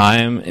that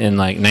time in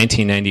like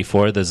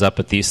 1994 the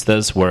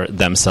Zapatistas were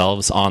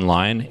themselves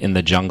online in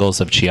the jungles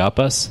of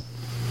Chiapas?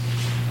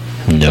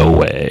 No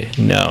way,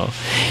 no.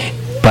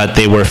 But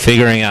they were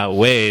figuring out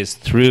ways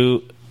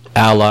through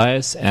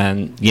allies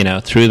and, you know,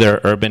 through their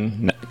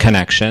urban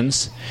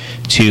connections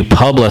to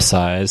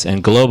publicize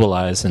and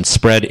globalize and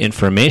spread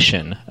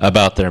information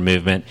about their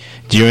movement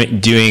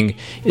doing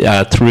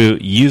through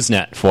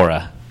Usenet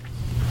fora.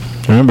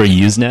 Remember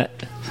Usenet?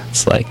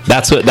 It's like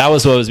that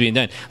was what was being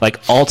done. Like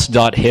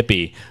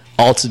alt.hippie,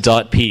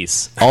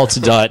 alt.peace,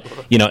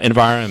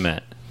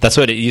 alt.environment. That's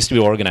what it used to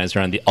be organized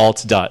around, the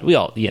alt dot. We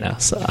all,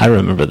 so I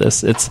remember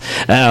this. It's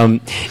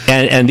and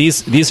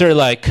these are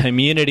like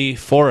community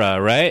fora,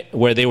 right?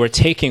 Where they were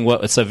taking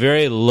it's a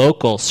very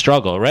local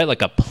struggle, right?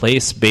 Like a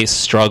place-based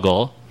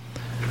struggle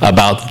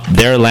about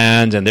their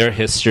land and their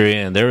history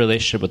and their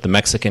relationship with the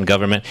Mexican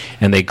government,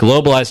 and they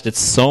globalized it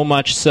so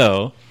much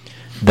so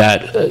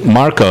that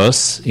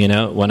Marcos,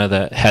 one of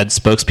the head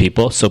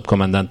spokespeople,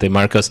 Subcomandante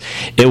Marcos,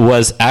 it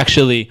was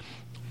actually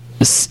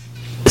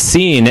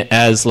seen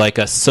as like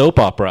a soap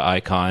opera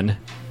icon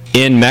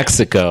in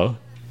Mexico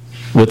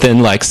within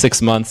like 6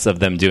 months of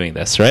them doing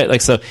this, right? Like,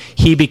 so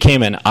he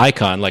became an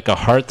icon, like a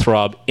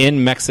heartthrob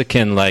in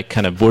Mexican like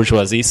kind of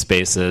bourgeoisie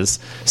spaces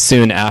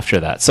soon after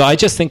that. So I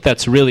just think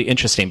that's really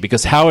interesting,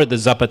 because how are the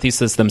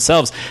Zapatistas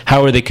themselves,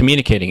 how are they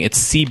communicating? It's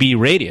CB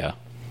radio,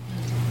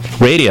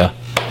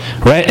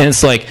 right? And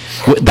it's like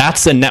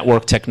that's a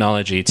network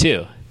technology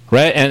too,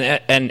 right?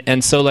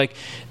 And so like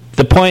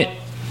the point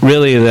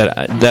really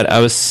that I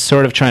was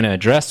sort of trying to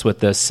address with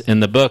this in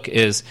the book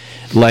is,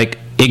 like,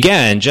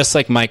 again, just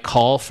like my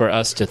call for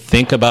us to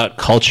think about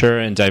culture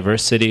and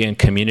diversity and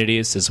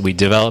communities as we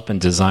develop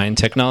and design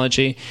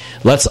technology,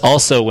 let's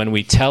also, when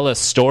we tell a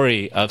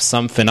story of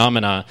some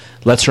phenomena,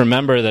 let's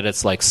remember that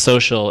it's like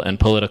social and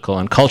political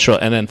and cultural,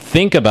 and then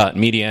think about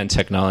media and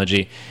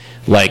technology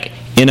like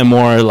in a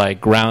more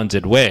like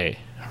grounded way,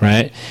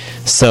 right?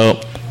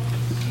 So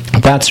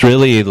That's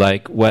really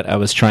like what I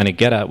was trying to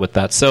get at with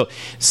that. So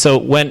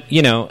when,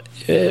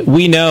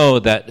 we know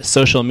that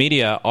social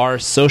media are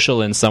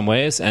social in some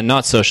ways and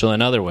not social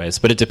in other ways,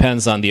 but it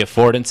depends on the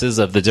affordances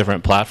of the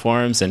different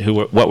platforms and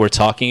what we're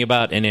talking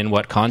about and in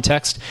what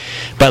context.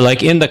 But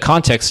like in the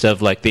context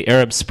of like the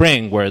Arab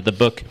Spring, where the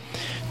book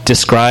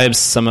describes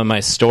some of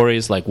my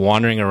stories, like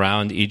wandering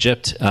around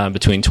Egypt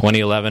between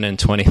 2011 and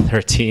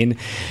 2013,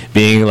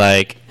 being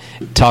like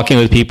talking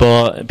with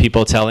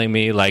people telling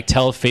me like,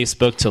 tell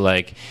Facebook to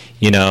like,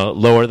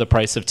 lower the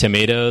price of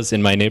tomatoes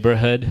in my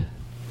neighborhood.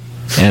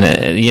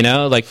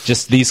 And, like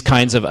just these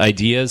kinds of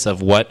ideas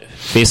of what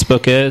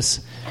Facebook is,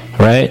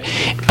 right?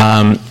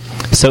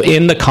 So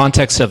in the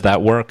context of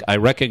that work, I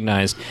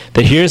recognized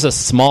that here's a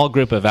small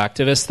group of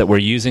activists that were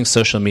using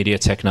social media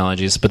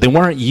technologies, but they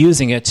weren't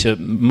using it to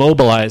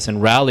mobilize and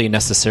rally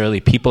necessarily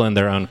people in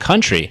their own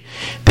country.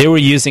 They were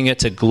using it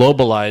to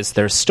globalize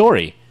their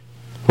story.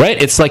 Right?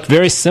 It's like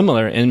very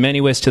similar in many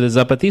ways to the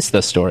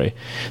Zapatista story.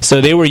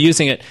 So they were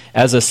using it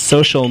as a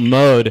social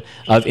mode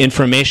of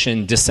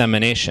information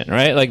dissemination,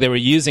 right? Like they were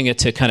using it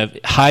to kind of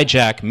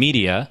hijack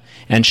media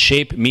and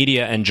shape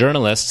media and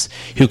journalists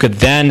who could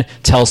then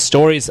tell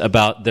stories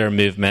about their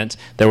movement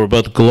that were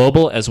both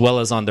global as well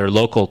as on their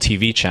local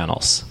TV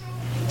channels.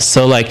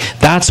 So like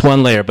that's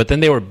one layer, but then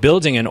they were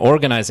building and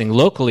organizing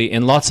locally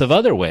in lots of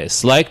other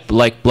ways, like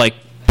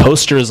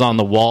posters on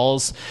the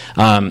walls,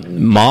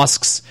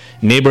 mosques,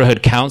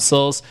 neighborhood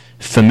councils,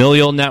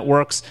 familial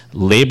networks,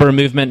 labor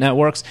movement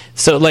networks.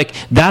 So, like,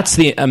 that's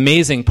the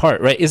amazing part,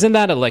 right? Isn't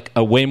that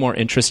a way more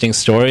interesting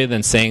story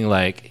than saying,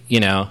 like,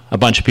 a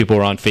bunch of people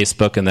were on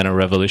Facebook and then a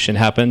revolution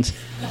happened?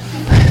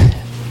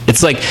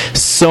 It's like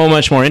so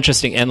much more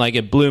interesting, and like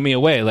it blew me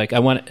away. Like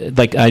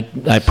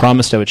I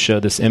promised I would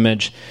show this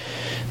image.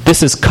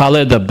 This is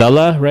Khaled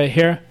Abdullah right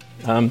here,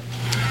 and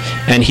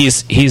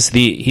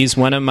he's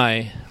one of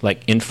my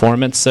like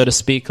informants, so to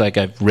speak. Like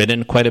I've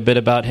written quite a bit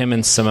about him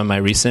in some of my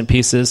recent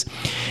pieces,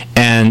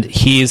 and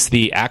he's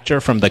the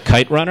actor from The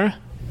Kite Runner,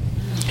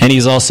 and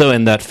he's also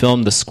in that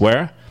film The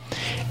Square.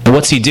 And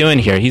what's he doing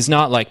here? He's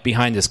not like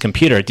behind his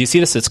computer. Do you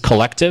see this? It's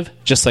collective,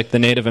 just like the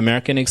Native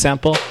American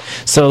example.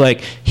 So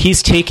like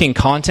he's taking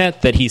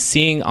content that he's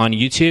seeing on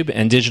YouTube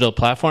and digital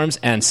platforms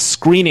and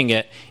screening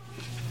it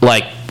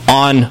like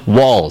on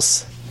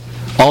walls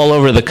all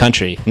over the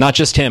country. Not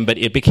just him, but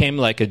it became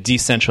like a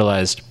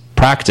decentralized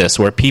practice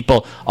where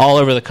people all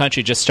over the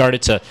country just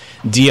started to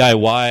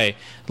DIY,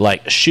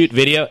 like shoot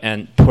video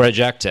and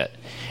project it.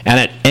 And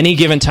at any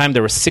given time,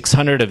 there were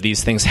 600 of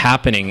these things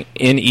happening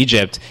in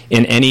Egypt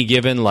in any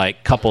given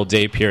like couple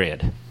day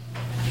period.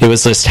 It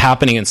was just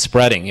happening and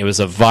spreading. It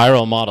was a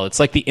viral model. It's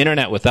like the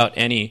internet without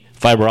any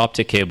fiber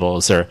optic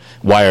cables or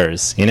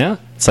wires,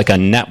 It's like a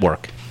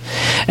network.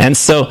 And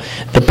so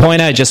the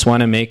point I just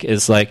want to make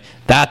is like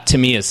that to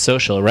me is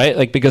social, right?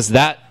 Like because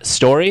that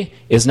story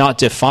is not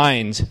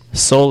defined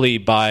solely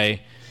by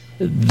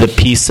the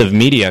piece of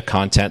media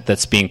content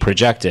that's being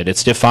projected.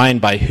 It's defined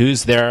by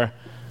who's there,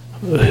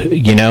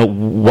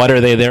 what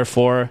are they there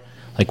for?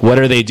 Like what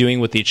are they doing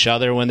with each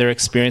other when they're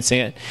experiencing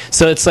it?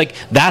 So it's like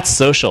that's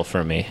social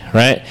for me,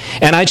 right?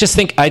 And I just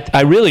think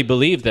I really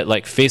believe that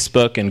like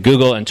Facebook and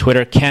Google and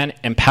Twitter can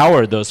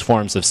empower those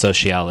forms of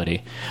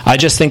sociality. I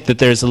just think that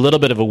there's a little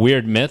bit of a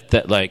weird myth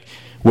that like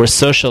we're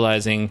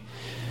socializing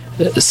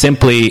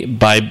simply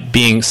by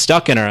being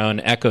stuck in our own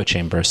echo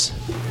chambers,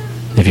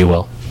 if you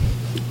will.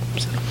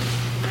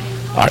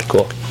 All right,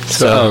 cool.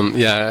 So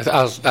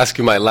I'll ask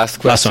you my last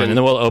question. Last one, and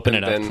then we'll open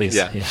it up, please.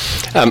 Yeah.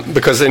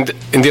 Because in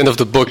the end of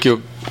the book,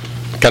 you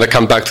kind of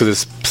come back to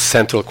this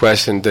central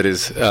question that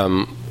is,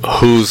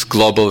 whose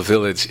global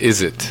village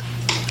is it?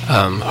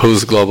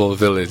 Whose global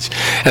village?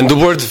 And the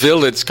word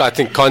village, I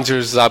think,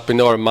 conjures up in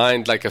our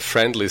mind like a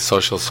friendly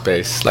social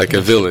space, like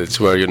a village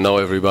where you know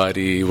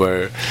everybody,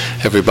 where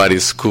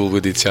everybody's cool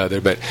with each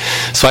other. But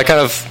so I kind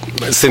of,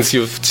 since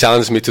you've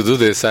challenged me to do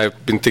this,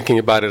 I've been thinking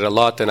about it a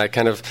lot, and I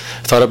kind of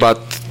thought about,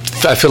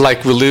 I feel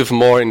like we live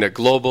more in a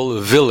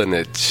global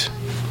villanage.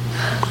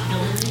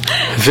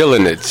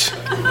 Villanage,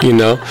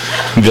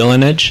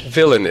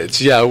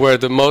 Villanage, yeah, where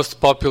the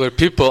most popular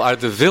people are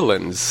the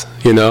villains,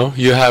 You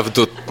have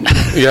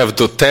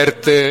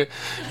Duterte,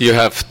 you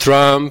have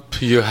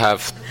Trump, you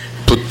have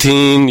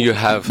Putin, you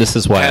have This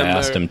is why Tamer. I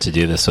asked him to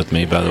do this with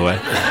me, by the way.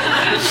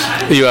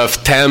 You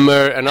have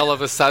Tamer, and all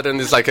of a sudden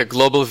it's like a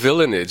global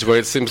villanage where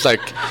it seems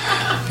like,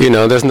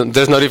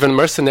 there's not even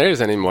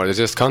mercenaries anymore. They're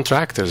just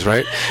contractors,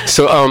 right?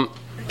 So how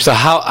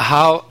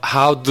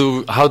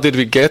did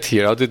we get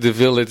here? How did the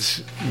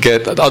village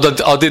get?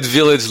 How did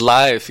village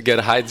life get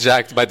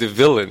hijacked by the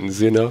villains?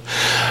 This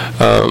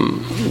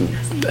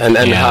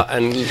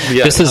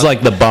is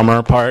like the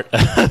bummer part.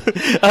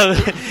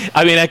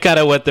 I mean, I kind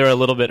of went there a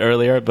little bit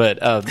earlier, but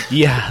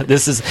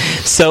this is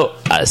so.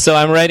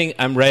 I'm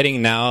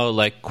writing now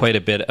like quite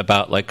a bit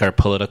about like our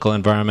political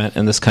environment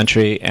in this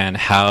country and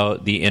how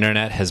the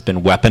internet has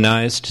been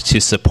weaponized to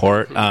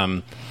support,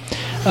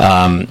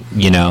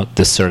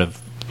 this sort of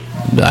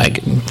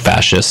like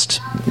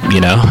fascist,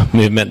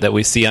 movement that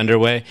we see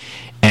underway,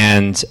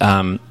 and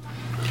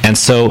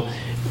so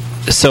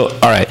So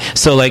all right,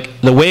 so like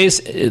the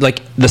ways,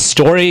 like the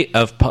story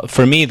of,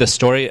 for me, the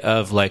story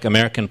of like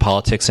American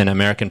politics and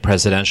American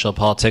presidential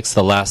politics,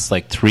 the last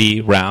like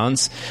 3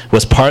 rounds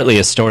was partly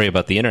a story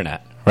about the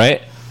internet,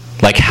 right?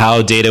 Like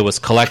how data was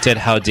collected,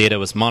 how data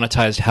was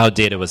monetized, how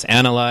data was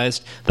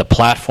analyzed, the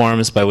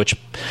platforms by which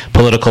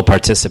political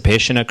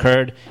participation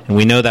occurred, and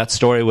we know that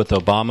story with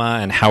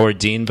Obama and Howard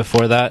Dean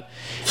before that,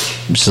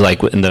 which is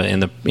like in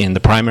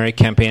the primary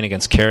campaign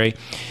against Kerry.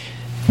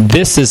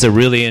 This is a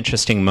really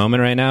interesting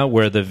moment right now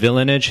where the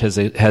villainage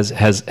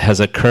has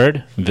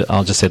occurred.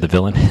 I'll just say the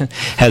villain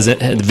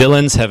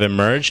villains have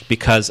emerged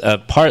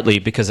partly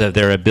because of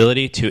their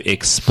ability to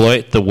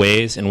exploit the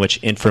ways in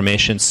which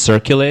information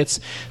circulates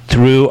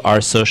through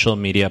our social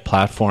media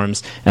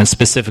platforms, and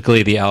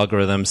specifically the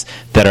algorithms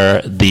that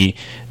are the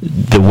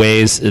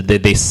ways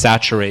that they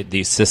saturate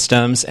these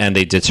systems and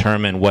they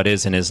determine what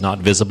is and is not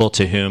visible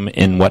to whom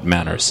in what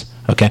manners.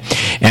 Okay,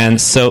 and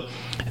so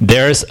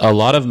there's a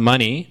lot of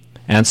money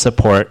and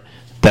support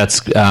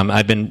that's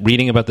I've been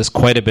reading about this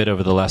quite a bit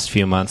over the last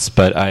few months,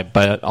 but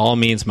by all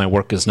means my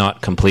work is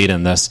not complete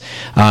in this,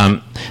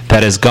 that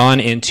has gone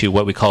into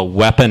what we call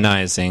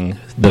weaponizing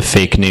the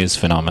fake news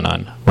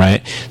phenomenon,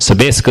 right? So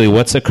basically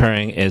what's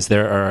occurring is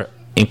there are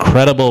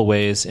incredible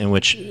ways in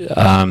which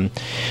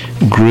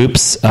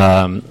groups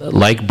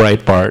like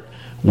Breitbart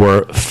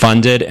were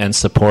funded and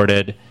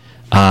supported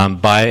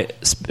by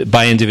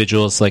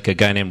individuals like a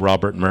guy named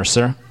Robert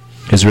Mercer,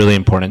 is really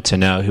important to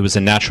know, who was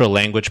a natural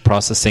language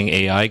processing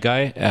AI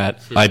guy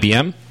at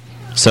IBM.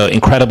 So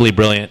incredibly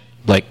brilliant,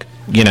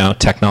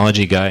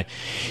 technology guy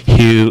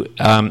who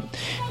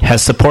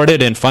has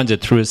supported and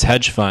funded through his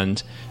hedge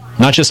fund,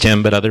 not just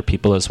him, but other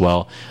people as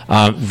well,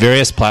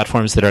 various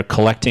platforms that are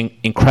collecting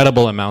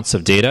incredible amounts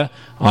of data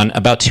on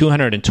about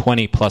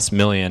 220 plus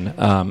million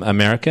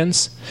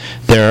Americans.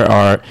 There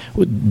are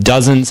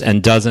dozens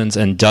and dozens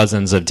and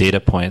dozens of data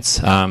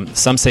points.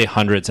 Some say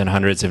hundreds and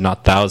hundreds, if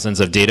not thousands,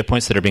 of data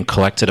points that are being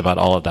collected about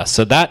all of that.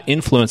 So that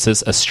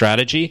influences a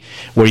strategy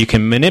where you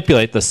can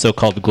manipulate the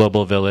so-called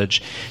global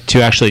village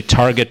to actually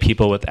target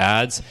people with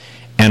ads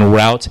and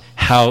route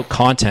how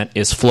content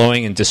is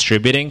flowing and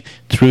distributing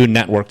through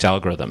networked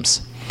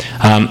algorithms.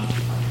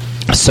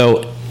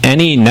 So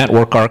any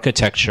network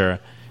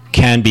architecture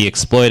can be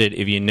exploited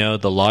if you know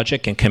the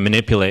logic and can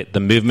manipulate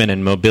the movement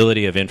and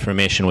mobility of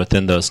information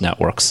within those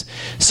networks.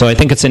 So I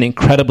think it's an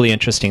incredibly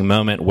interesting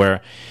moment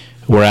where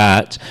we're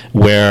at,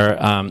 where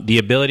the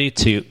ability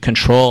to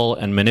control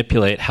and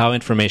manipulate how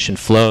information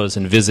flows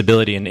and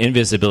visibility and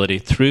invisibility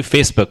through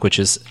Facebook, which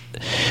is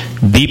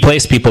the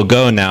place people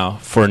go now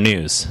for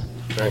news.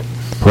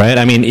 Right?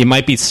 I mean, it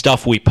might be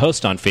stuff we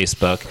post on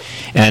Facebook,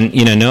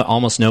 and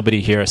almost nobody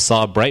here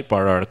saw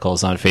Breitbart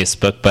articles on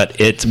Facebook. But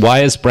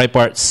why is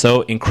Breitbart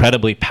so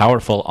incredibly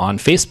powerful on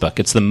Facebook?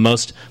 It's the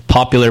most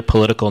popular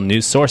political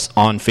news source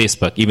on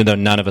Facebook, even though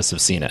none of us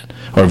have seen it,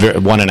 or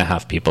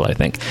 1.5 people, I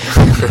think,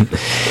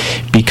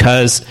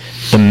 because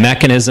the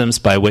mechanisms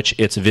by which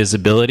its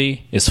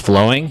visibility is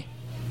flowing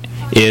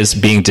is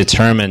being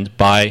determined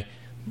by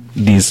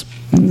these,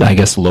 I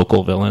guess,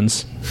 local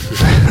villains,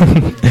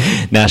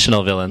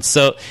 national villains.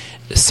 So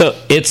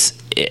it's,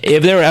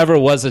 if there ever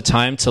was a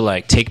time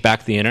to take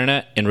back the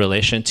internet in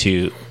relation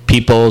to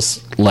people's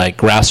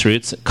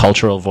grassroots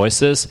cultural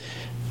voices,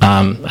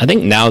 I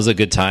think now is a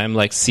good time.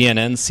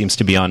 CNN seems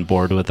to be on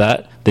board with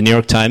that. The New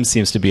York Times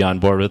seems to be on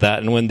board with that.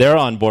 And when they're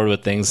on board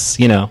with things,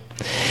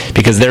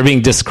 because they're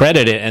being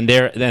discredited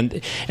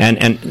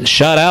and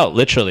shut out,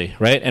 literally,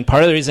 right? And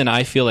part of the reason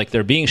I feel like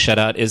they're being shut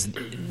out is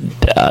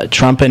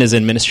Trump and his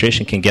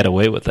administration can get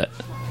away with it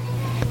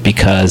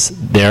because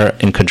they're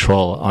in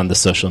control on the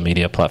social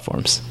media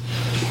platforms.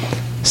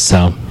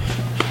 So,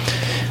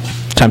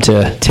 time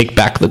to take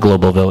back the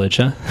global village,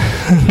 huh?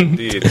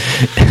 Indeed.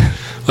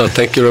 Well,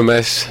 thank you,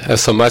 Ramesh,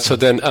 so much. So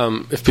then,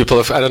 if people,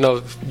 I don't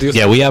know, do you?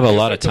 Yeah, we have a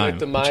lot of time.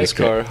 The mic,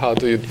 or how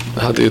do you?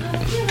 Let's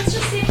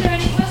just see if there are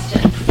any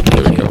questions.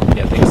 There we go.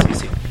 Yeah, thanks,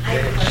 Cece.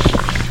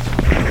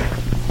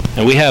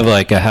 And we have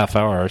a half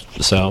hour or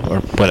so,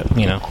 or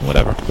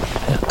whatever.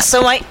 Yeah.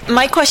 So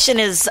my question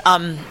is,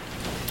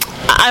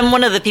 I'm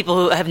one of the people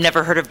who have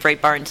never heard of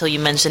Breitbart until you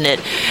mentioned it.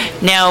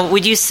 Now,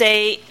 would you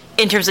say,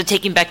 in terms of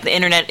taking back the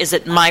internet, is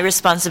it my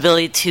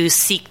responsibility to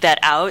seek that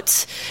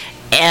out?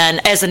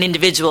 And as an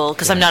individual,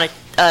 because I'm not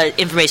an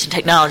information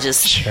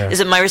technologist, sure,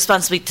 is it my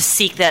responsibility to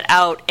seek that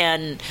out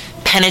and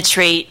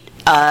penetrate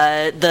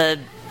the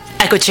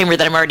echo chamber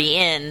that I'm already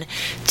in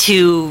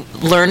to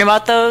learn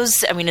about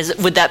those? I mean,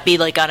 would that be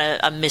on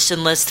a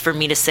mission list for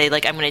me to say,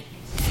 I'm going to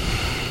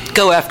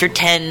go after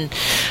 10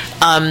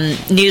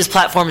 news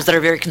platforms that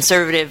are very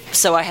conservative,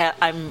 so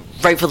I'm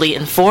rightfully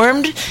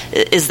informed?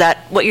 Is that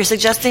what you're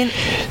suggesting?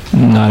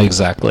 Not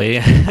exactly.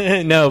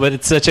 No, but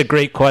it's such a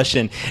great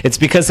question. It's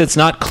because it's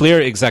not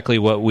clear exactly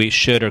what we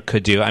should or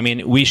could do. I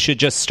mean, we should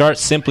just start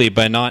simply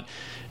by not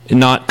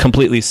not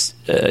completely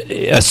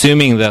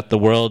assuming that the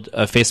world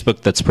of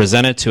Facebook that's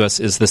presented to us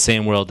is the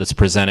same world that's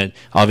presented,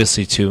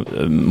 obviously, to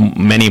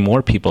many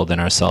more people than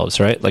ourselves,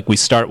 right? Like, we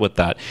start with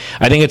that.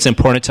 I think it's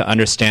important to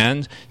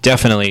understand,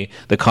 definitely,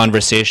 the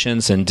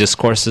conversations and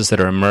discourses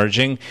that are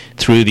emerging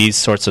through these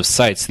sorts of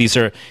sites. These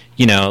are,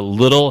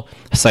 little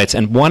sites.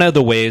 And one of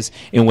the ways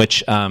in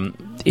which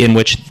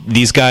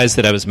these guys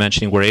that I was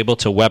mentioning were able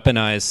to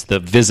weaponize the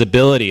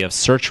visibility of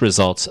search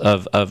results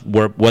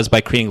was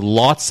by creating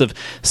lots of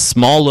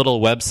small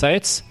little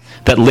websites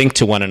that link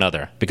to one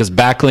another, because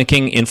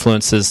backlinking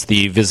influences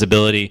the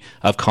visibility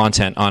of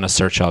content on a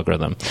search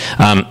algorithm.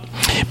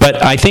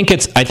 But I think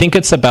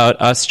it's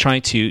about us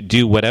trying to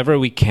do whatever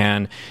we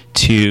can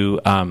to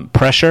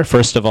pressure,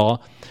 first of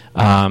all,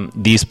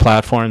 these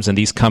platforms and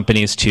these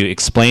companies to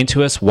explain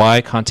to us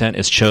why content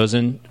is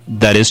chosen,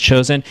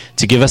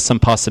 to give us some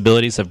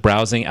possibilities of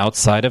browsing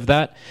outside of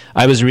that.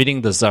 I was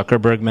reading the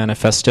Zuckerberg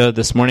manifesto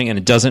this morning, and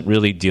it doesn't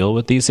really deal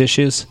with these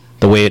issues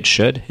the way it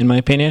should, in my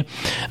opinion.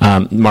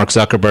 Mark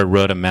Zuckerberg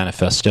wrote a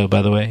manifesto,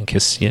 by the way, in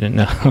case you didn't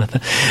know.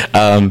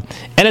 And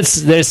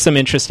there's some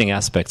interesting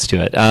aspects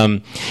to it.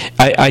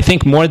 I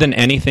think more than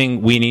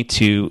anything, we need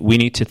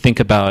to think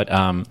about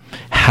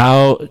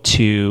how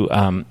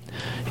to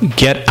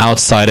get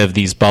outside of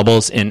these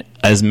bubbles in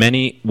as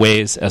many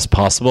ways as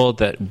possible,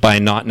 that by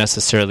not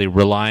necessarily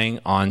relying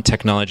on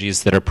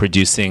technologies that are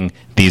producing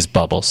these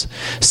bubbles.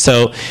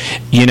 So,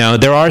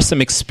 there are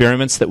some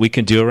experiments that we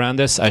can do around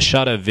this. I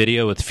shot a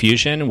video with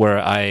Fusion where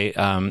I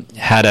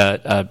had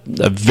a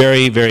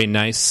very, very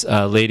nice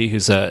lady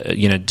who's a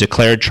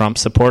declared Trump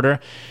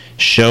supporter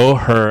show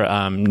her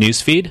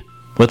newsfeed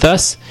with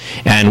us,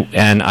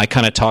 and I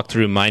kind of talked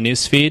through my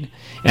newsfeed,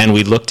 and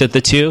we looked at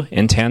the two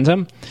in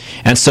tandem.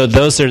 And so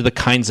those are the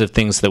kinds of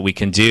things that we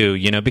can do,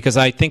 because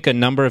I think a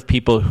number of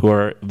people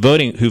who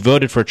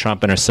voted for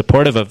Trump and are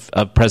supportive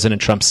of President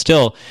Trump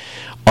still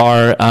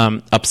are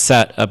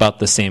upset about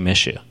the same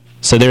issue.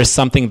 So there's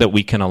something that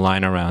we can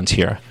align around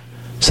here.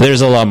 So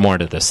there's a lot more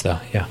to this, though.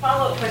 Yeah.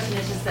 Follow-up question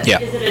is just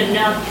that, is it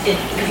enough,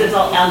 because it's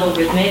all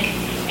algorithmic,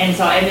 and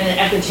so I'm in an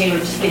echo chamber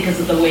just because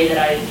of the way that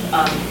I've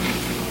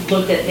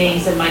looked at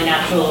things in my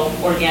natural,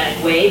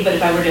 organic way, but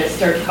if I were to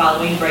start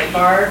following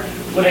Brightbar,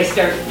 would I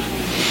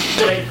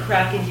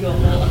crack into a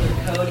whole other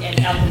code and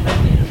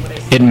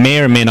algorithm? It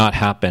may or may not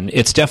happen.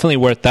 It's definitely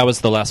worth, that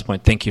was the last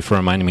point, thank you for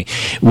reminding me.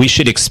 We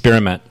should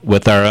experiment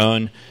with our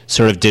own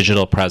sort of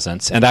digital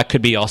presence, and that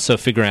could be also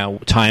figuring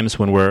out times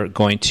when we're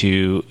going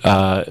to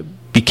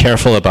be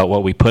careful about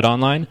what we put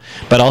online,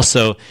 but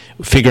also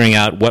figuring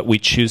out what we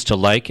choose to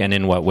like and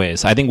in what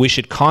ways. I think we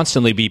should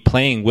constantly be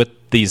playing with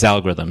these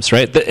algorithms,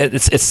 right?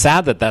 It's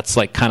sad that that's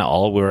like kind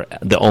of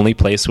the only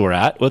place we're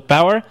at with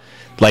power,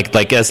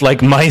 like as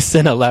like mice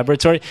in a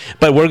laboratory.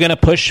 But we're going to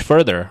push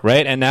further,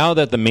 right? And now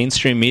that the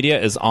mainstream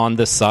media is on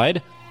this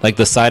side, like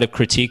the side of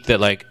critique that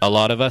like a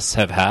lot of us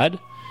have had,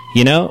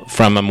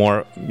 from a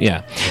more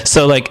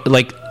So like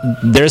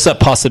there's a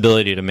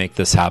possibility to make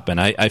this happen.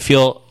 I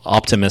feel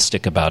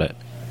optimistic about it.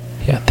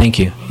 Yeah. Thank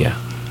you. Yeah.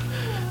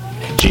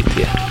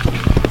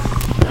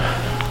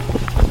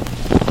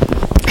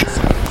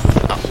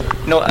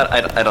 No,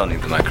 I don't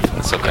need the microphone.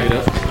 It's okay.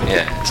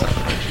 Yeah, it's okay.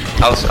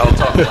 I'll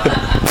talk loud.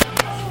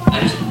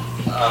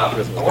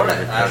 I want to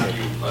ask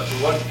you, to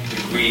what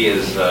degree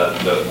is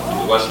the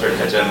Western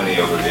hegemony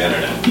over the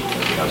internet, as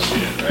you have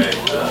seen it, right?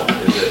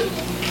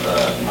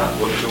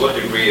 To what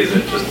degree is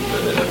it just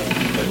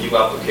a new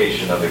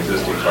application of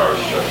existing power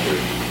structure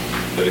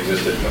that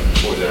existed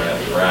before the internet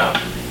was around?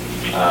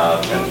 And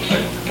I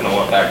kind of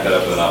want to back that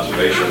up with an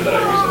observation that I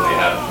recently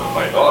had with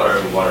my daughter,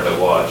 who wanted to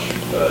watch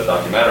a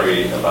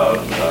documentary about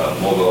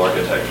Mughal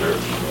architecture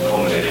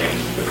culminating in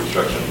the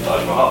construction of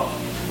Taj Mahal.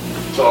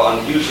 So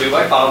on YouTube,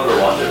 I found her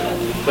one.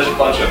 There's a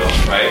bunch of them,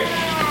 right?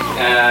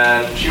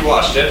 And she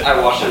watched it. I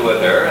watched it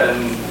with her,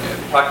 and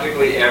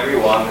practically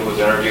everyone who was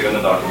interviewed in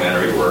the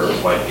documentary were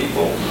white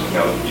people.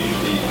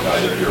 Usually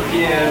either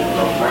European,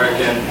 North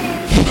American,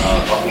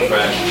 often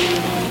French.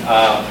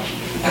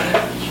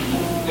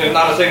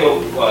 Not a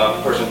single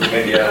person from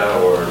India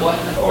or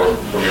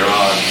from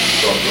Iran,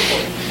 so on and so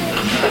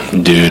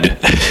forth. Dude.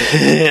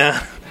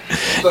 Yeah.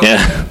 So,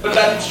 but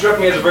that struck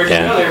me as very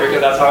familiar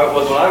because that's how it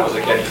was when I was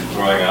a kid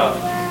growing up,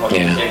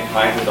 watching the same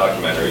kinds of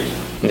documentaries.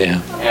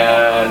 Yeah.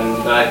 And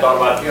then I thought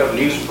about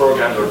news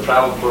programs or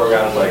travel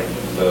programs like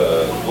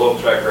the Globe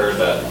Trekker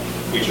that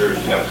features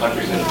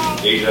countries in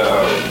Asia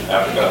or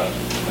Africa,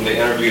 and they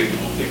interviewed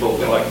people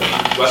like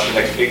Western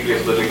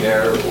expatriates living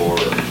there or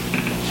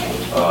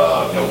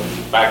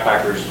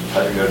backpackers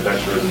having their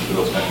adventures into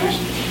those countries.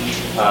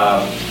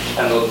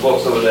 And those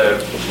books over there,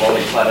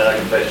 Lonely Planet, I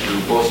can bet you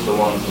most of the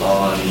ones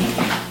on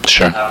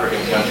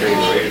African countries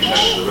or Asian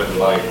countries are written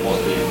by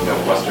mostly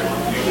Western,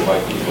 usually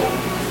white people.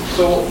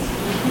 So,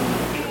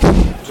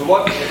 to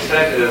what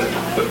extent is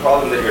the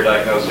problem that you're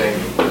diagnosing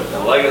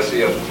a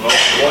legacy of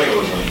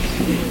colonialism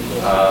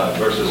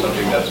versus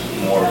something that's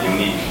more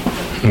unique?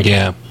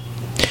 Yeah.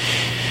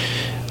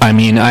 I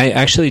mean, I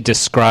actually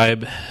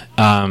describe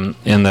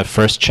in the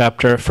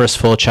first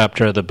full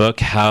chapter of the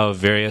book, how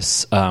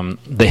various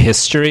the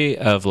history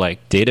of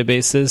like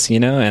databases,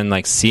 and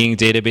like seeing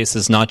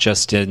databases not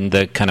just in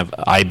the kind of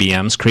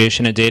IBM's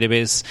creation of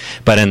database,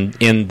 but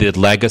in the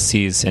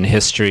legacies and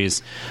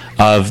histories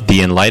of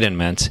the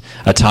Enlightenment,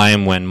 a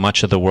time when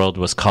much of the world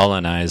was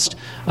colonized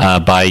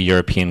by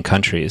European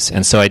countries.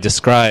 And so I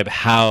describe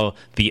how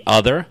the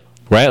other,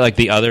 right? Like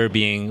the other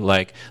being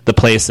like the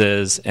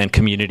places and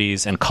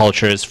communities and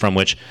cultures from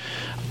which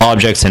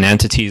objects and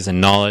entities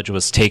and knowledge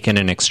was taken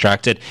and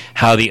extracted,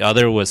 how the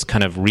other was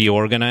kind of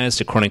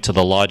reorganized according to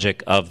the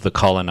logic of the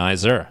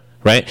colonizer,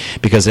 right?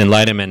 Because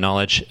Enlightenment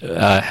knowledge,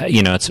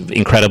 it's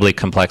incredibly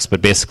complex,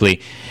 but basically,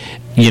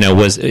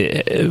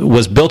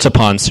 was built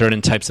upon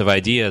certain types of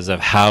ideas of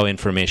how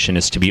information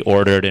is to be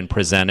ordered and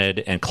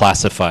presented and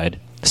classified.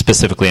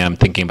 Specifically, I'm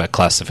thinking about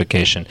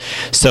classification.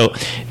 So,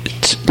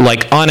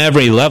 like on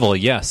every level,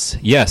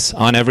 yes,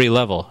 on every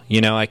level.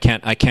 I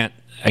can't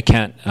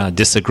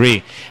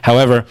disagree.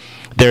 However,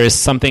 there is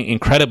something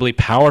incredibly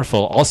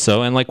powerful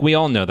also, and like we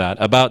all know that,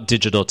 about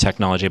digital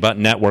technology, about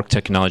network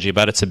technology,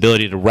 about its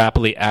ability to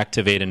rapidly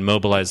activate and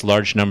mobilize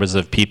large numbers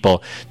of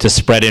people to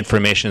spread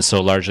information so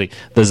largely.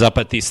 The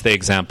Zapatista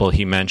example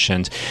he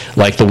mentioned,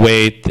 like the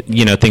way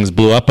things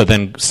blew up but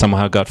then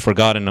somehow got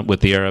forgotten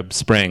with the Arab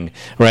Spring,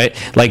 right?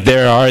 Like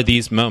there are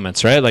these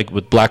moments, right? Like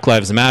with Black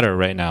Lives Matter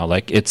right now,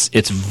 like it's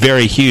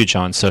very huge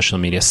on social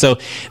media. So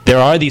there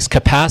are these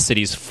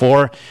capacities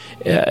for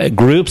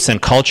groups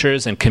and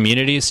cultures and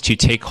communities to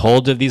take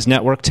hold of these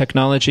network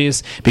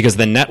technologies, because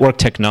the network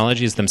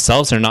technologies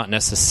themselves are not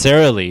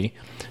necessarily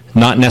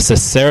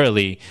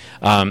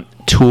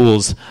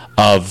tools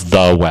of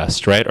the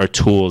West, right, or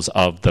tools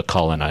of the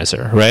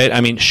colonizer, right? I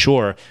mean,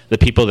 sure, the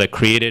people that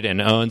created and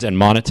owned and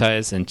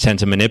monetize and tend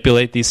to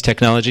manipulate these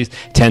technologies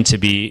tend to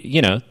be,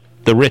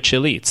 the rich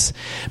elites.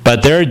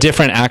 But there are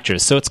different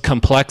actors, so it's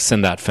complex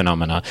in that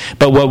phenomena.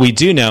 But what we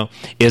do know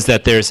is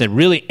that there's a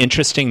really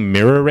interesting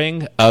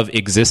mirroring of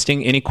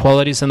existing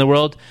inequalities in the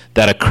world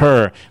that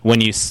occur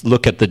when you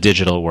look at the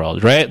digital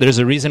world, right? There's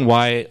a reason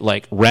why,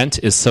 like, rent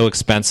is so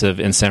expensive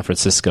in San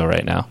Francisco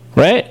right now,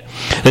 right?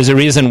 There's a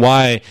reason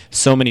why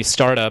so many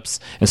startups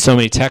and so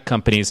many tech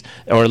companies,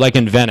 or like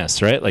in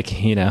Venice, right? Like,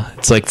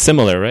 it's like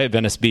similar, right?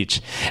 Venice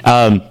Beach.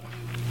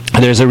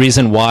 There's a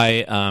reason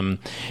why,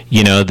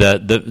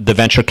 the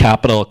venture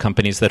capital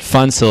companies that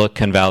fund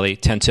Silicon Valley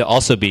tend to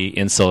also be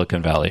in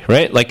Silicon Valley,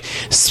 right? Like,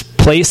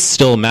 place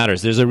still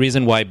matters. There's a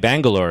reason why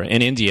Bangalore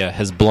in India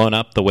has blown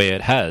up the way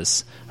it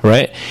has,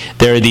 right?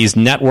 There are these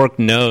network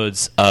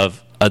nodes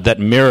of that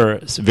mirror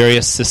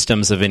various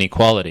systems of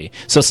inequality.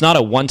 So it's not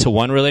a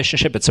one-to-one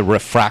relationship, it's a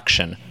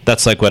refraction.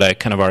 That's like what I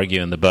kind of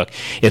argue in the book.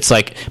 It's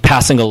like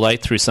passing a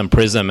light through some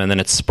prism and then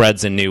it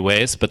spreads in new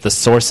ways, but the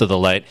source of the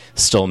light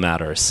still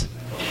matters.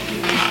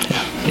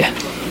 Yeah.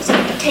 So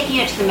taking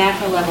it to the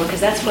macro level, because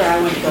that's where I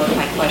want to go with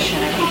my question.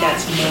 I think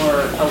that's more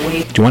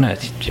away from Do you want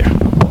to? Yeah.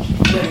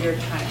 where you're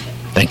trying to.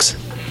 Thanks.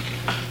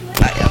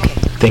 Okay.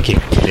 Thank you.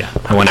 Yeah,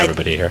 I want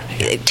everybody here.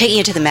 Taking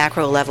it to the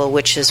macro level,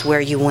 which is where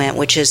you went,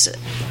 which is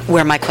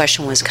where my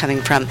question was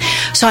coming from.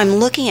 So I'm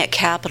looking at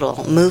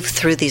capital move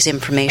through these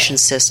information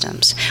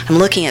systems. I'm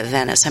looking at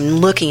Venice. I'm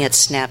looking at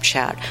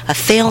Snapchat, a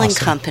failing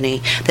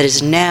company that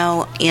is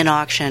now in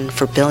auction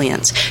for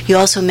billions. You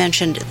also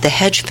mentioned the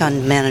hedge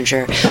fund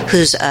manager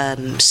whose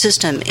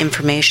system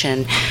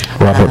information...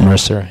 Robert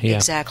Mercer, yeah.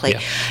 Exactly. Yeah.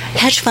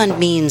 Hedge fund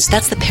means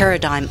that's the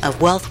paradigm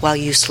of wealth while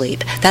you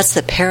sleep. That's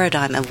the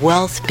paradigm of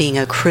wealth being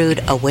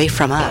accrued away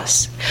from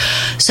us.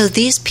 So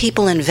these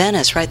people in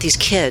Venice, right, these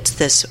kids,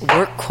 this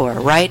work core,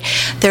 right,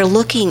 they're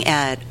looking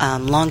at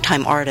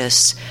longtime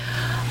artists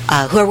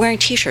who are wearing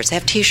T-shirts. They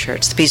have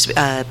T-shirts, these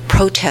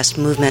protest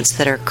movements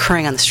that are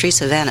occurring on the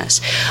streets of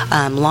Venice,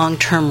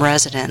 long-term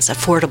residents,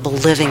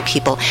 affordable living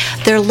people.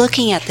 They're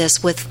looking at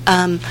this with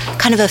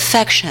kind of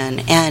affection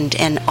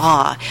and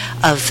awe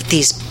of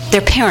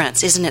their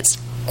parents. Isn't it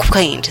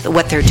quaint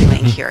what they're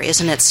doing here?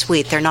 Isn't it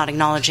sweet? They're not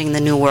acknowledging the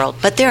new world,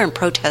 but they're in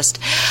protest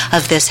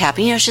of this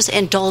happening. It's just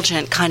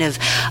indulgent kind of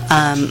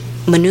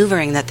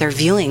maneuvering that they're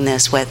viewing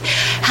this with.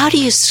 How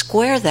do you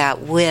square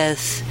that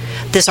with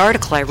this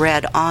article I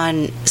read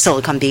on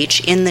Silicon Beach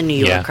in the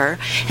New Yorker,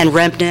 and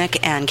Remnick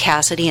and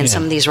Cassidy and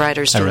some of these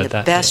writers doing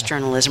the best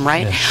journalism,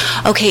 right?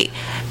 Yeah. Okay.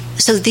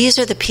 So these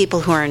are the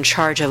people who are in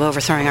charge of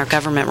overthrowing our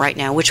government right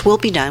now, which will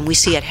be done. We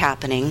see it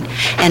happening,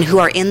 and who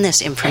are in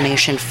this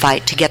information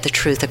fight to get the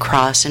truth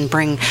across and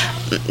bring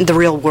the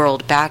real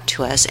world back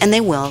to us, and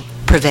they will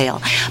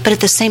prevail. But at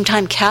the same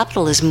time,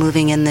 capital is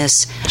moving in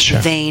this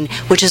vein,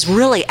 which is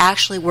really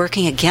actually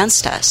working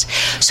against us.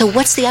 So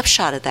what's the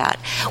upshot of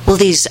that? Will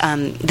this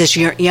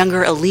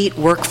younger elite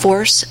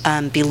workforce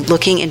be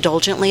looking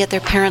indulgently at their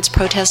parents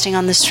protesting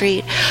on the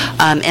street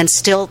and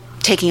still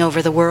taking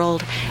over the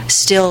world,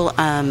 still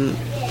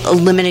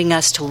limiting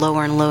us to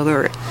lower and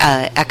lower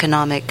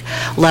economic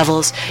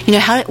levels?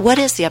 What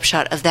is the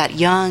upshot of that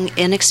young,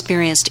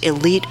 inexperienced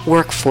elite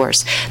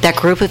workforce, that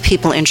group of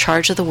people in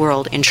charge of the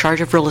world, in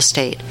charge of real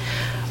estate?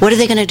 What are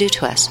they going to do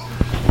to us?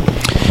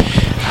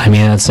 I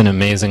mean, that's an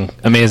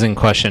amazing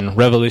question,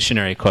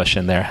 revolutionary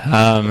question there.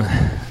 And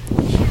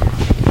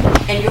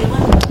you're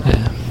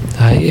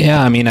one.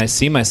 Yeah, I mean, I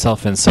see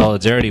myself in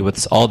solidarity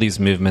with all these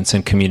movements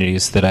and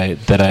communities that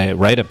I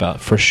write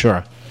about, for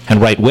sure, and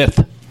write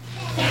with.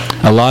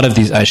 A lot of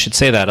these, I should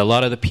say that, a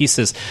lot of the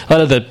pieces, a lot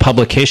of the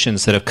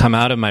publications that have come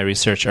out of my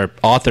research are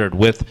authored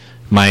with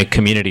my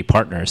community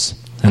partners.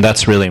 And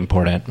that's really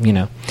important, you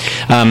know.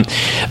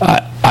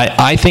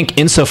 I think,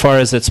 insofar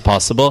as it's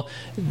possible,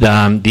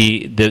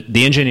 the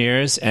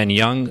engineers and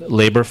young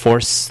labor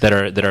force that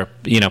are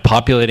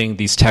populating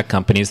these tech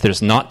companies,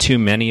 there's not too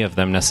many of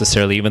them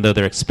necessarily, even though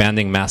they're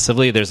expanding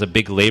massively. There's a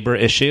big labor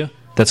issue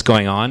that's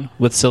going on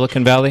with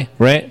Silicon Valley,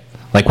 right?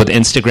 Like with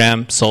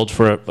Instagram, sold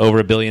for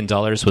over $1 billion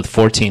with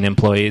 14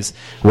 employees,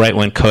 right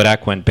when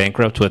Kodak went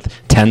bankrupt with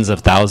tens of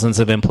thousands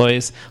of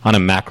employees on a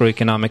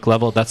macroeconomic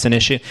level. That's an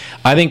issue.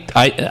 I think,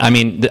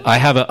 I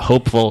have a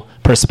hopeful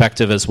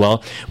perspective as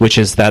well, which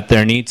is that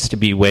there needs to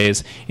be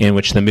ways in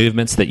which the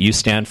movements that you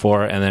stand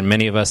for, and then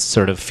many of us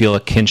sort of feel a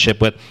kinship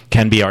with,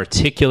 can be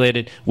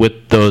articulated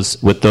with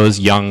those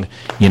young,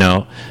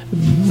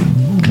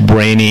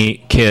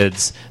 brainy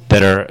kids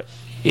that are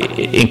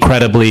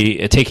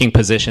incredibly taking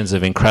positions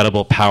of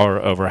incredible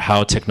power over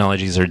how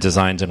technologies are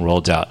designed and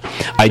rolled out.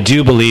 I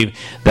do believe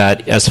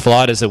that, as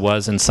flawed as it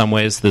was in some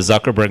ways, the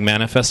Zuckerberg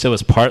Manifesto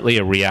was partly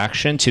a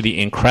reaction to the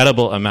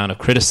incredible amount of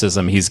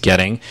criticism he's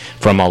getting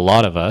from a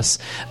lot of us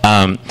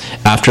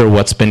after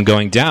what's been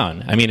going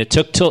down. I mean, it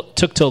took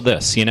till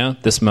this,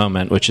 this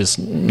moment, which is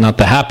not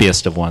the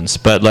happiest of ones,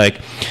 but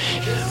like.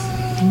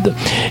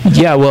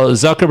 Yeah, well,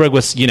 Zuckerberg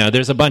was,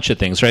 there's a bunch of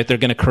things, right? They're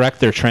going to correct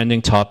their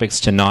trending topics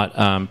to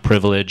not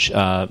privilege.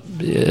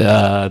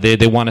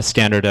 They want to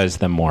standardize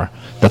them more.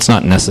 That's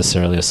not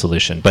necessarily a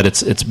solution, but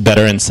it's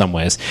better in some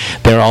ways.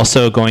 They're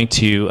also going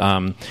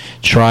to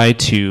try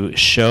to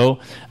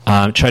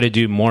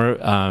do more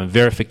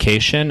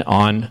verification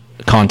on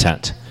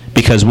content.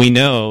 Because we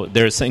know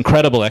there's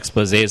incredible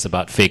exposés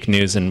about fake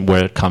news and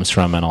where it comes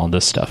from and all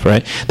this stuff,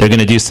 right? They're going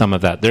to do some of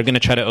that. They're going to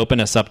try to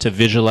open us up to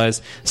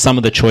visualize some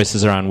of the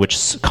choices around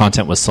which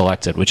content was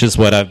selected, which is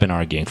what I've been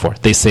arguing for.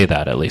 They say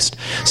that, at least.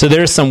 So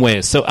there are some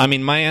ways. So, I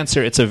mean, my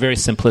answer, it's a very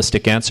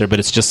simplistic answer, but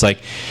it's just like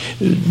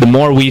the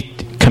more we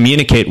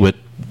communicate with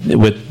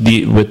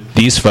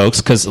these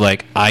folks, because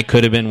like I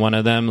could have been one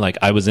of them, like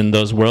I was in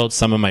those worlds,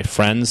 some of my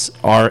friends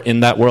are in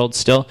that world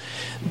still,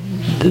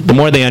 the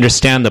more they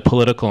understand the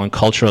political and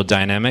cultural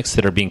dynamics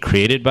that are being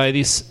created by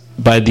these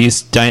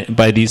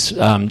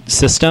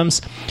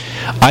systems,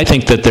 I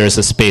think that there's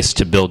a space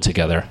to build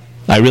together.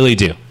 I really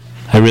do.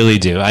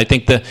 I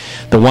think the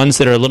ones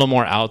that are a little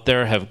more out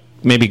there have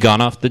maybe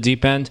gone off the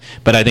deep end,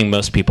 but I think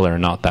most people are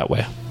not that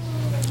way.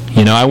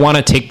 I want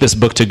to take this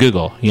book to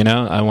Google.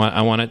 I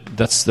want it.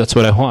 That's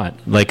what I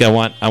want. Like I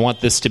want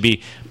this to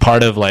be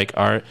part of like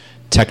our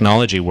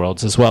technology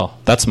worlds as well.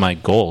 That's my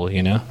goal.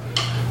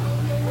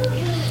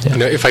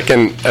 If I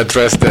can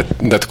address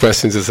that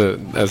question as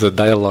a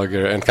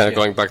dialoguer, and kind of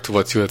going back to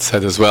what you had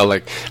said as well,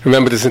 like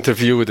remember this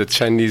interview with the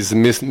Chinese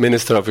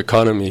Minister of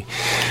Economy,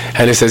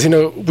 and he says,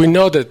 we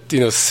know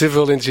that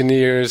civil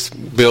engineers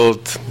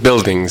build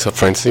buildings,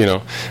 for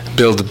instance,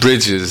 build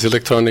bridges,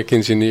 electronic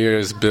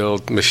engineers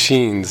build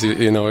machines,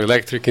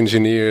 electric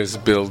engineers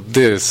build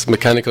this,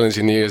 mechanical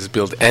engineers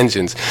build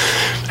engines,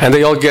 and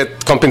they all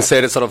get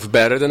compensated sort of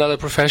better than other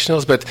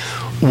professionals. But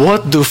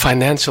what do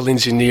financial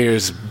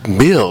engineers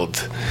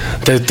build?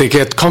 That they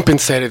get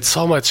compensated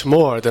so much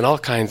more than all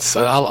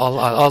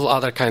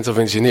other kinds of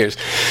engineers.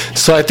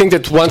 So I think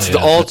that once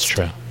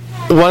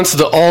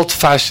the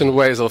old-fashioned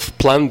ways of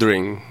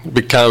plundering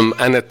become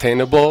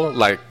unattainable,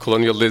 like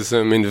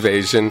colonialism,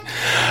 invasion,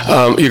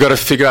 you got to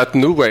figure out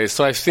new ways.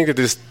 So I think that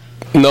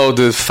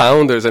the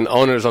founders and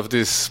owners of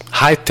these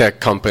high-tech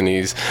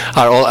companies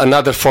are all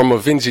another form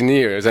of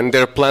engineers, and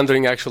they're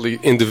plundering actually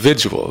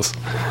individuals.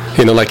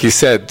 Like you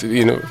said,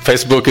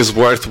 Facebook is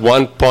worth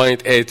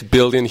 1.8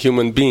 billion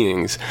human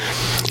beings.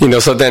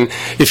 So then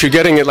if you're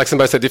getting it, like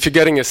somebody said, if you're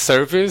getting a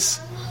service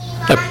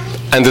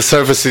and the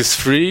service is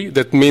free,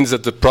 that means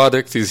that the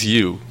product is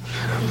you.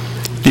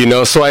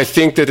 So I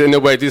think that in a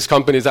way these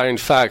companies are in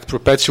fact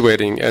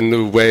perpetuating a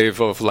new wave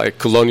of like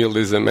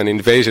colonialism and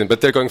invasion,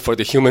 but they're going for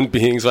the human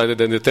beings rather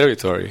than the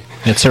territory.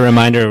 It's a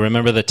reminder.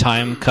 Remember the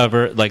Time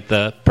cover, like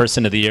the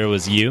person of the year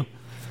was you,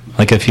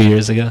 like a few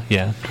years ago?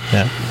 Yeah.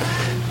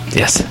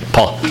 Yes,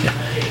 Paul. Yeah.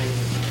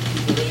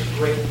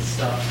 Great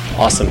stuff.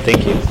 Awesome,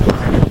 thank you.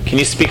 Can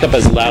you speak up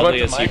as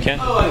loudly as you can?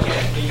 Oh,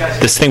 okay.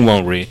 This thing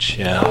won't reach,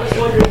 I was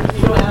wondering if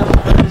you don't have a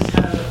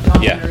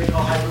documentary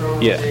called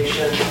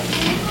Hyperurbanization.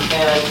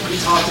 And you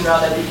talked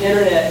about that the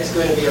internet is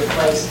going to be a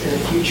place in the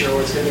future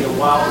where it's going to be the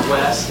Wild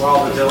West, where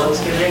all the villains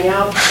can hang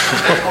out.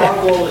 Our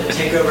goal is to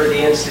take over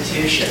the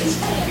institutions.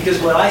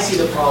 Because what I see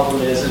the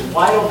problem is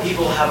why don't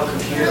people have a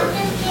computer?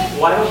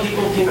 Why don't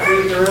people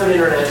create their own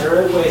internet,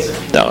 their own ways of...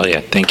 Oh,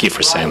 yeah, thank you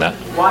for saying that.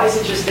 Why is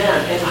it just them?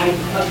 And I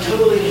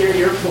totally hear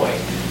your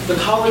point.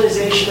 the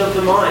colonization of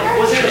the mind. It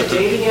wasn't a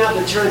dating app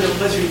that turned into a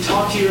place where you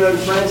talk to your own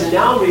friends, and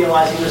now I'm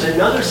realizing there's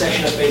another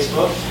section of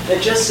Facebook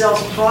that just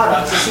sells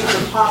products that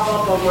seems to pop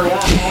up on my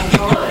app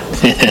all the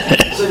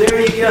time. So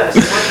there you go. So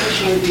my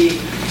question would be,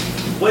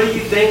 what do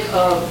you think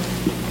of,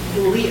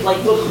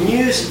 like, look,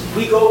 news,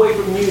 we go away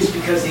from news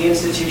because the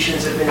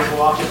institutions have been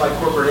co-opted by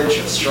corporate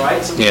interests,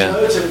 right? So we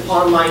go to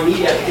online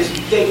media because we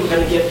think we're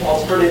going to get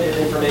alternative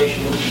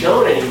information, and we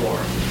don't anymore.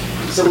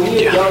 So we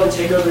need to go and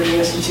take over the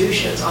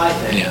institutions, I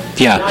think.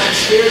 Yeah. Not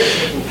scared of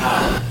taking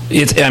power.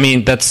 I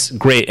mean, that's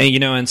great,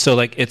 and and so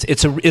like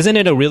isn't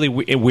it a really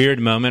weird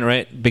moment,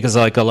 right? Because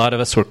like a lot of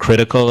us were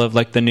critical of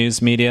like the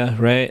news media,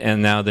 right?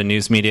 And now the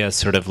news media is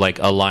sort of like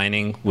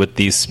aligning with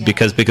these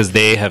because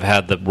they have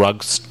had the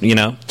rugs,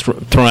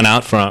 thrown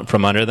out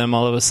from under them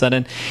all of a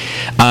sudden.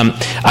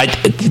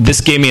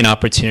 This gave me an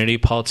opportunity,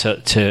 Paul,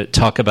 to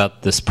talk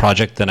about this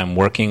project that I'm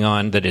working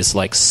on that is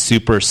like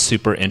super,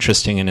 super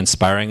interesting and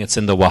inspiring. It's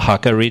in the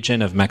Oaxaca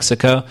region of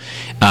Mexico.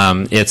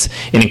 It's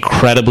an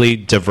incredibly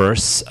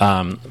diverse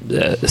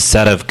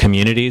set of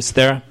communities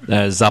there,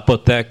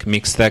 Zapotec,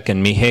 Mixtec,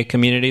 and Mije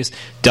communities.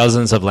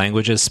 Dozens of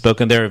languages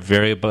spoken there,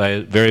 very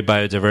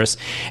biodiverse.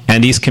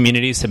 And these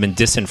communities have been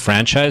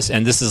disenfranchised,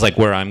 and this is like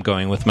where I'm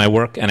going with my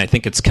work, and I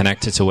think it's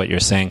connected to what you're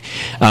saying.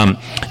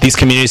 These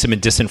communities have been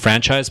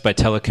disenfranchised by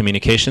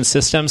telecommunication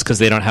systems because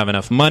they don't have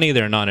enough money,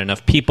 there are not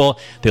enough people,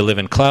 they live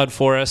in cloud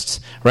forests,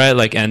 right?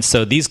 Like, and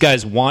so these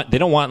guys they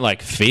don't want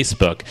like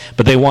Facebook,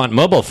 but they want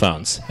mobile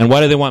phones. And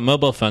why do they want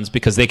mobile phones?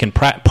 Because they can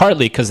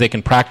partly because they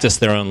can practice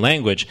their own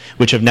language,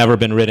 which have never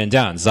been written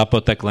down.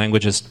 Zapotec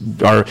languages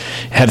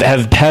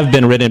have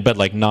been written, but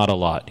like not a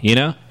lot,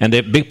 and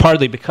they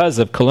partly because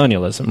of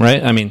colonialism,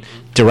 right? I mean,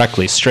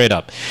 directly, straight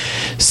up.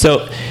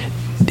 So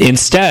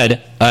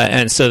instead,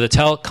 and so the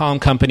telecom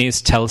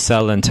companies,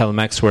 Telcel and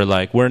Telmex, were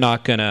like, we're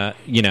not gonna,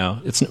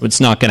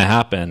 it's not gonna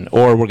happen,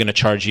 or we're gonna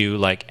charge you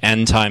like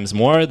N times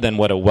more than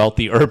what a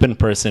wealthy urban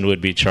person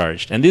would be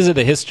charged. And these are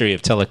the history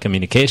of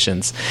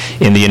telecommunications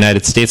in the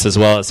United States as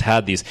well as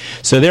had these.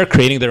 So they're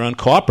creating their own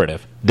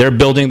cooperative. They're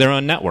building their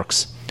own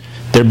networks.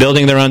 They're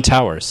building their own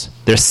towers.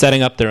 They're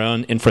setting up their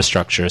own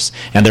infrastructures,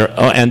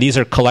 and these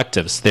are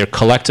collectives. They're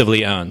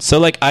collectively owned. So,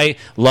 like, I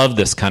love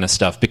this kind of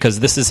stuff because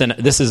this is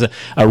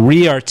a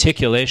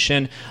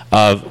re-articulation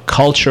of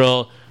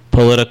cultural,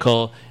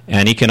 political,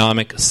 and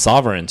economic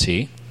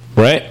sovereignty,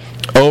 right,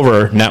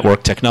 over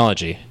network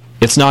technology.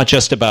 It's not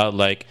just about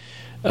like,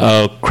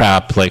 oh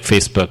crap, like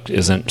Facebook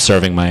isn't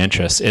serving my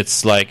interests.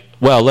 It's like,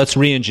 well, let's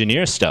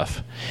re-engineer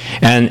stuff.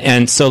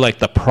 And so like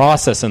the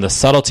process and the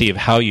subtlety of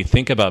how you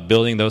think about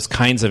building those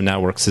kinds of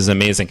networks is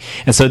amazing.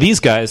 And so these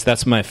guys,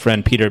 that's my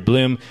friend Peter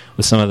Bloom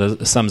with some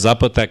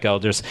Zapotec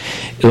elders,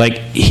 like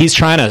he's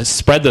trying to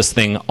spread this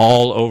thing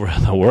all over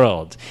the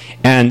world.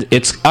 And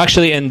it's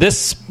actually in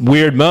this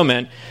weird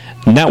moment,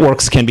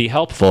 networks can be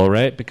helpful,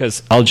 right?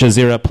 Because Al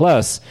Jazeera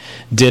Plus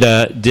did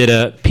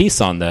a piece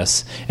on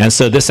this, and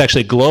so this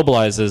actually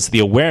globalizes the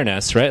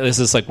awareness, right? This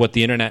is like what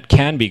the internet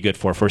can be good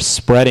for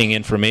spreading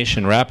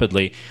information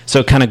rapidly. So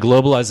it kind of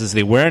globalizes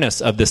the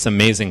awareness of this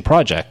amazing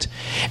project,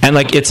 and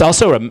like it's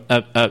also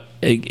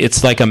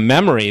it's like a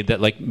memory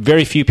that like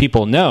very few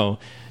people know.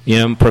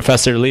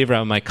 Professor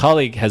Livra, my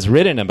colleague, has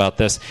written about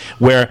this,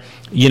 where,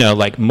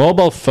 like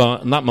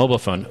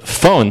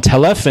phone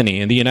telephony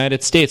in the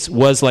United States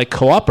was like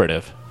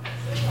cooperative.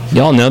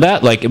 Y'all know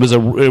that? Like it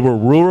were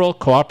rural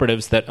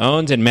cooperatives that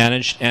owned and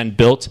managed and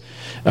built,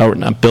 or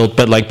not built,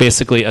 but like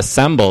basically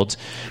assembled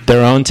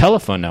their own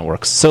telephone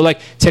networks. So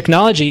like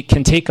technology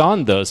can take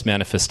on those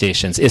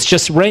manifestations. It's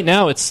just right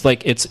now it's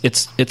like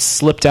it's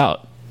slipped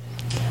out.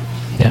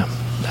 Yeah.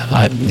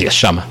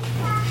 Shama.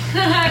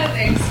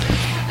 Thanks.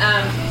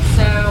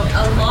 So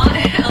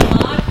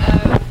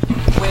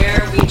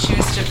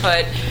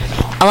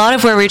a lot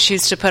of where we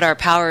choose to put our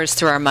power is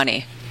through our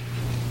money,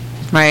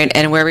 right?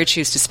 And where we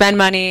choose to spend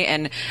money.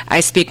 And I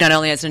speak not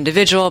only as an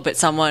individual, but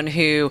someone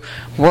who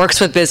works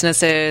with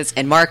businesses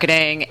and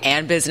marketing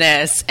and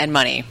business and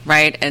money,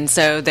 right? And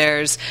so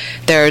there's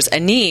a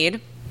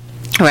need,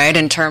 right,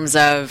 in terms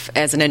of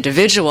as an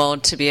individual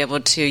to be able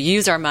to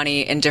use our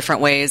money in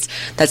different ways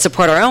that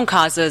support our own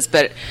causes,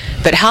 but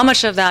how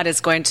much of that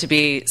is going to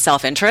be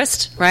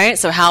self-interest, right?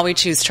 So how we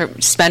choose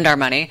to spend our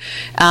money.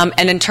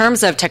 And in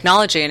terms of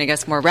technology, and I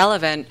guess more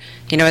relevant,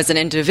 as an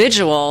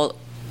individual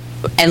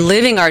and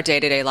living our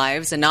day-to-day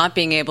lives and not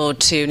being able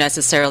to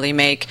necessarily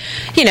make,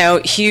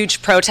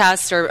 huge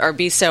protests or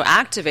be so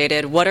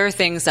activated, what are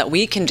things that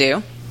we can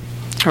do?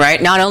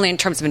 Right, not only in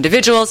terms of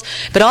individuals,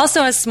 but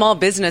also as small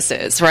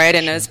businesses, right,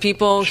 and as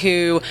people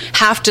who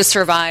have to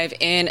survive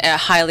in a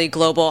highly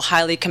global,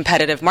 highly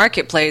competitive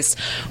marketplace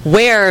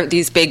where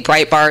these big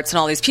Breitbarts and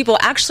all these people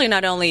actually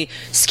not only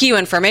skew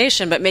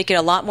information, but make it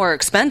a lot more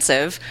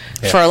expensive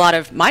for a lot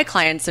of my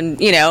clients and,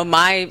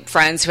 my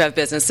friends who have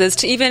businesses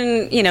to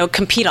even,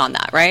 compete on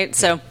that, right?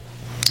 So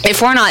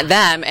if we're not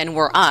them and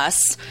we're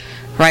us,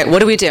 right, what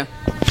do we do?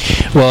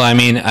 Well, I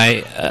mean,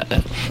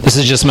 this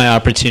is just my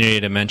opportunity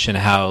to mention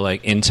how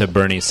like into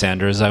Bernie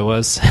Sanders I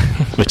was,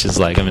 which is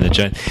like I'm going to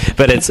join.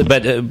 But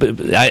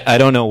I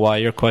don't know why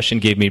your question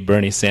gave me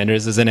Bernie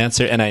Sanders as an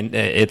answer, and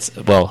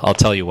I'll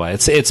tell you why.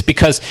 It's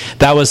because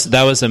that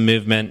was a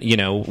movement. You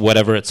know,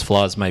 whatever its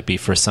flaws might be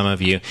for some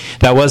of you,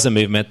 that was a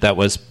movement that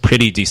was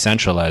pretty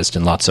decentralized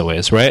in lots of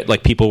ways, right?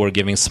 Like people were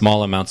giving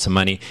small amounts of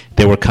money,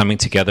 they were coming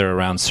together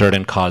around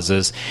certain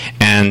causes,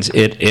 and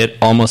it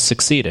almost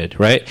succeeded,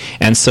 right?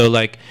 And so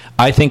like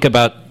I think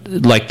about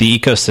like the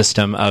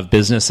ecosystem of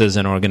businesses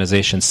and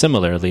organizations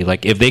similarly.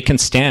 Like if they can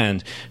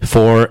stand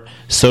for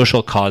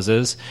social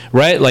causes,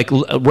 right? Like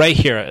right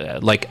here,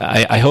 like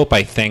I hope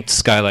I thanked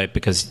Skylight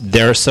because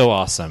they're so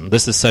awesome.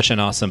 This is such an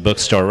awesome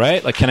bookstore,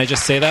 right? Like, can I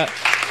just say that?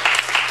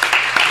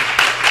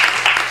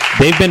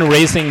 They've been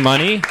raising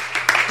money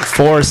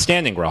for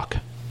Standing Rock.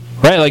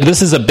 Right, like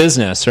this is a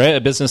business, right?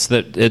 A business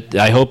that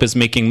I hope is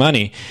making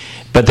money,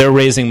 but they're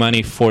raising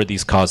money for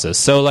these causes.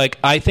 So, like,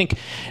 I think,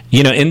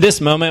 you know, in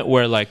this moment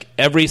where like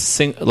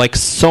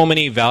so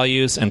many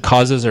values and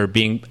causes are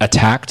being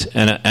attacked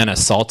and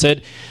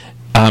assaulted,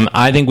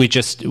 I think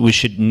we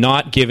should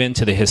not give in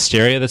to the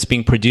hysteria that's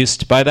being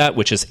produced by that,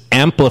 which is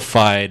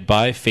amplified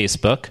by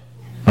Facebook,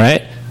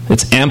 right?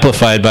 It's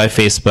amplified by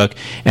Facebook,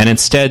 and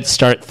instead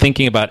start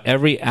thinking about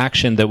every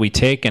action that we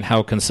take and how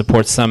it can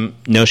support some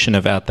notion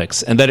of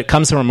ethics, and that it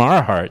comes from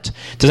our heart.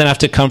 It doesn't have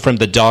to come from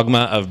the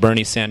dogma of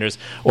Bernie Sanders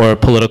or a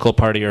political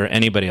party or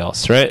anybody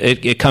else, right?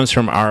 It comes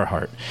from our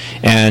heart,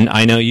 and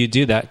I know you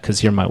do that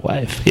because you're my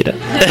wife. You know?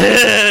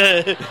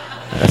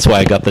 That's why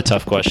I got the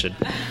tough question.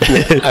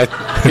 Okay, I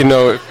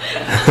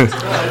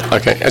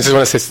just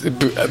want to say,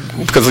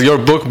 because your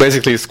book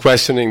basically is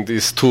questioning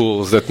these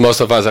tools that most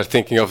of us are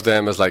thinking of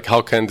them as like,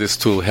 how can this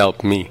tool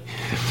help me?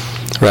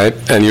 Right?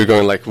 And you're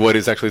going like, what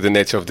is actually the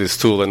nature of this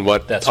tool, and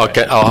what? That's right.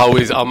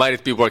 How might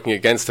it be working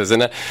against us?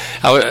 And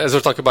as we're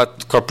talking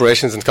about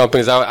corporations and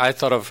companies, I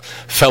thought of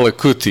Fela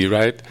Kuti,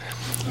 right?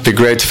 The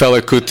great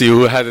Fela Kuti,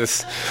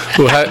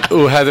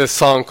 who had a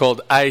song called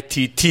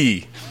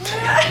ITT.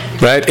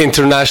 Right,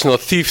 International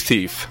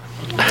Thief,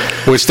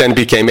 which then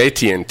became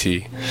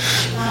AT&T.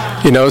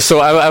 You know, so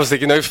I was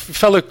thinking, if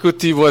Fela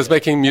Kuti was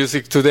making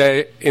music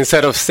today,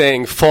 instead of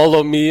saying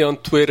 "follow me on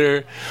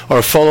Twitter"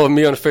 or "follow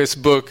me on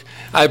Facebook,"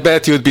 I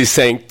bet you'd be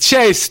saying,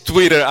 "Chase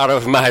Twitter out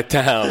of my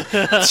town,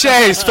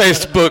 chase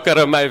Facebook out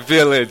of my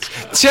village,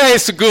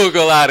 chase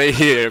Google out of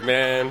here,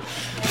 man.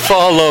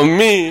 Follow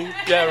me."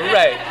 Yeah,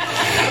 right.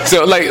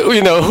 So, like,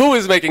 you know, who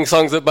is making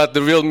songs about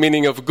the real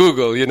meaning of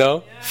Google, you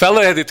know?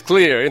 Fella had it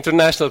clear.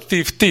 International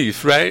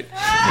thief, right?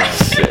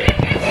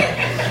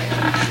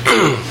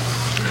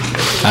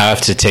 I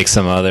have to take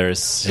some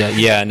others.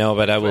 Yeah, no,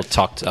 but I will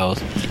talk to...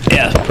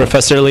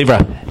 Professor Libra.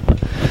 I'm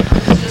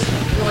just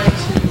going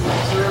to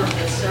observe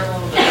that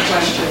several of the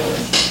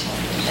questions,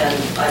 and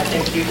I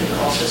think you can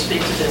also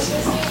speak to this.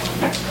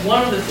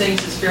 One of the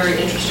things that's very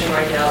interesting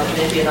right now, that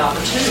may be an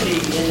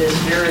opportunity in this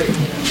very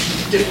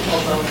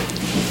difficult moment,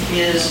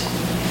 is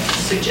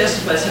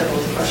suggested by several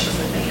of the questions,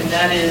 I think, and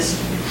that is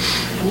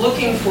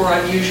looking for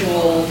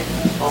unusual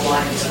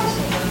alliances.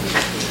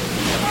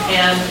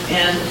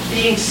 And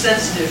being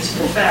sensitive to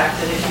the fact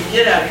that if you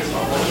get out of your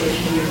bubble, if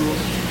you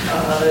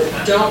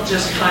don't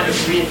just kind of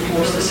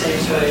reinforce the same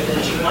sort of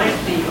things, you might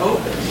be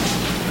open,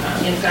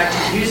 in fact,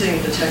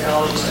 using the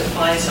technologies to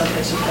find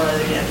something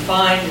surprising and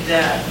find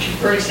that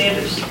Bernie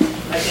Sanders,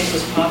 I think,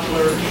 was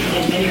popular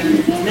in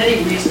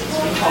many reasons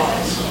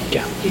because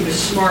he was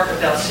smart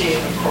about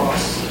seeing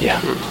across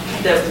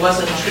that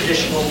wasn't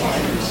traditional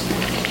lines.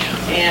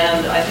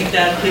 And I think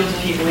that appealed to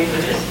people even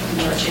if it's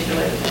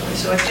articulated.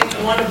 So I think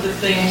one of the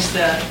things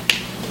that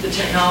the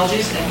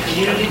technologies and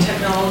community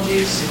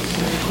technologies,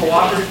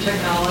 cooperative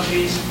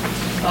technologies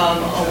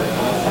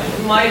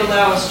might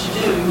allow us to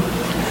do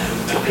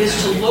is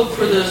to look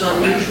for those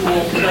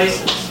unusual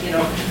places. You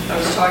know, I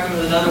was talking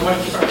with another one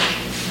of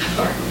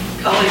our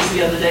colleagues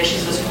the other day. She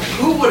says,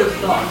 who would have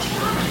thought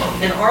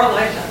in our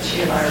lifetime,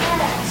 she and I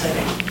are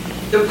saying,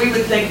 that we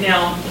would think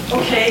now,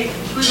 okay,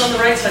 who's on the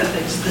right side of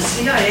things? The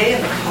CIA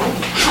and the Pope?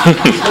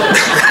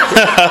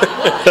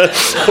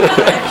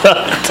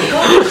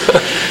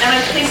 And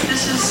I think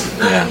this is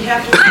what we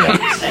have to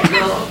say.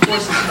 Well, of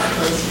course it's not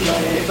the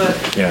CIA, but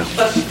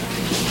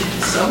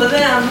some of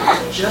them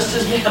are just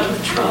as bad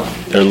with Trump.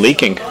 They're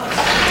leaking.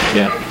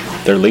 Yeah,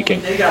 they're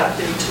leaking. They got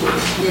big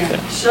tools.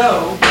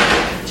 So,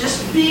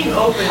 just being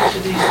open to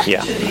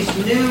these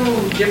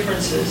new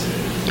differences.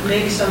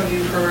 Maybe some of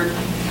you have heard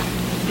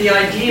the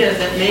idea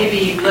that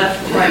maybe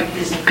left-right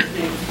isn't the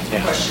big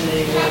question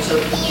anymore, it's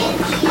open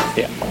close.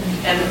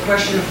 And the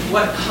question of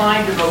what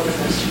kind of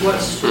openness, what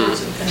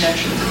sorts of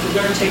connections. If we're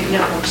going to take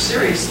networks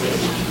seriously,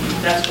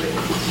 that's what it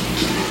is.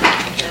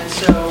 And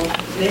so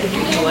maybe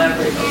you can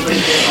elaborate a little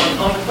bit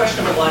on the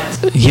question of alliance.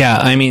 Yeah,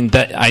 I mean,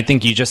 I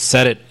think you just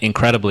said it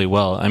incredibly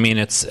well. I mean,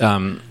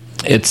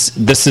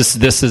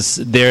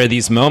 there are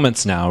these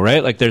moments now,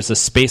 right? Like there's a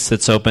space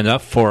that's opened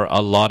up for a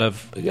lot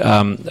of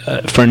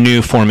for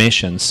new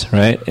formations,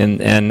 right?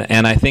 And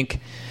I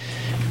think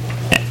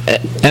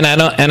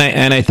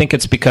I think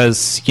it's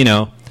because, you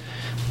know,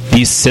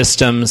 these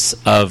systems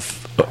of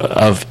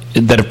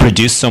that have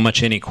produced so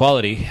much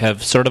inequality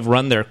have sort of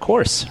run their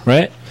course,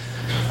 right?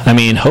 I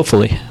mean,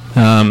 hopefully,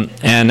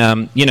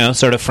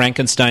 sort of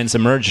Frankenstein's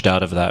emerged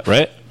out of that,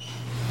 right?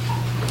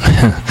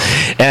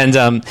 and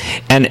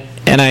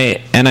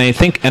I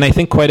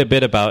think quite a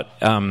bit about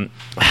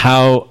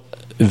how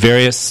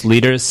various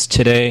leaders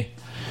today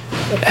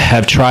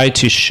have tried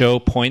to show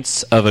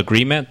points of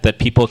agreement that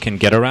people can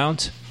get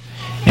around.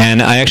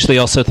 And I actually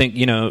also think,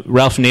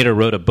 Ralph Nader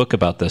wrote a book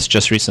about this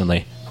just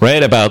recently,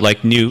 right? About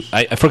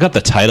I forgot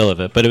the title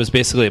of it, but it was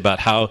basically about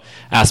how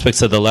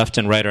aspects of the left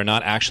and right are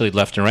not actually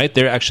left and right.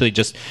 They're actually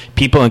just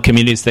people and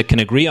communities that can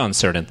agree on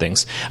certain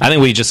things. I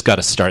think we just got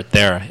to start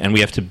there, and we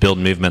have to build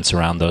movements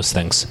around those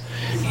things,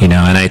 And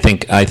I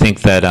think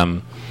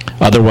that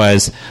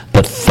otherwise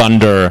the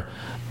thunder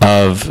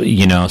of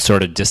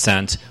sort of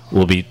dissent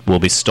will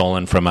be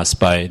stolen from us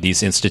by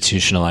these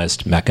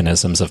institutionalized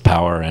mechanisms of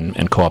power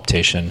and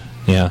co-optation.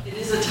 Yeah. It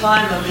is a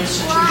time of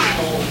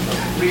institutional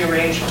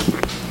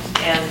rearrangement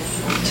and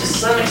to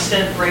some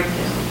extent breakdown.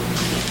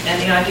 And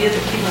the idea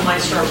that people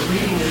might start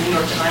reading the New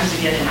York Times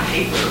again in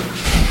paper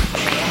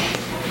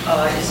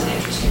is an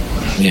interesting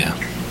question. Yeah.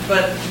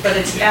 But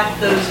it's at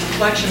those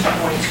inflection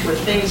points where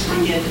things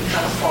begin to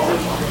kind of fall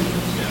apart.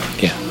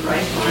 Yeah.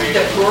 Right?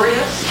 That worry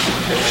us,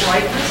 that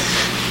frighten us,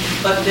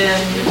 but then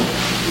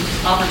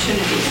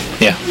opportunity.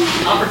 Yeah.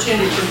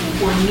 Opportunity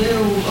for new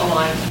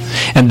alignments.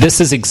 And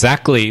this is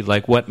exactly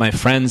like what my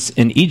friends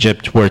in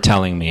Egypt were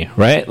telling me,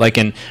 right? Like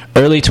in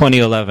early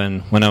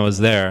 2011 when I was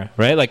there,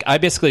 right? Like I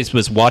basically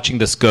was watching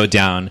this go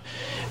down.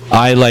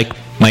 I, like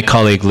my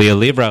colleague Leah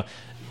Livra,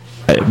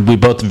 we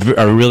both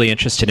are really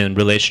interested in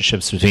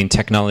relationships between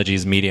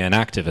technologies, media, and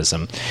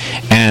activism.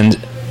 And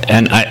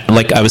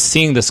I was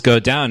seeing this go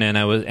down, and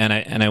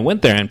I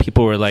went there, and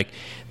people were like,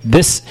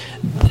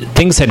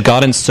 things had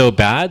gotten so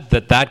bad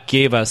that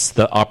gave us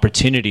the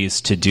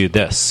opportunities to do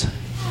this.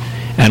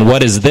 And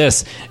what is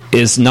this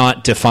is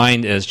not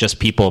defined as just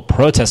people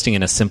protesting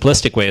in a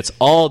simplistic way. It's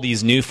all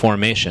these new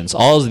formations,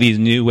 all of these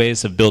new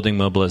ways of building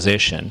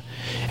mobilization.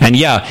 And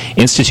yeah,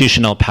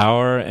 institutional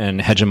power and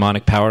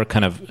hegemonic power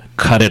kind of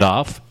cut it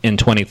off in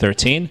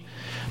 2013.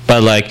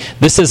 But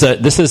this is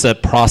a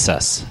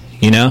process,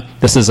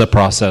 This is a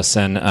process,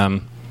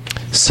 and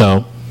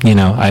so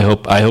I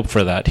hope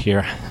for that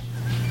here.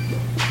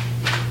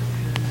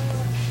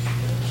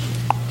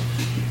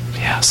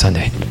 Yeah,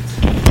 Sunday.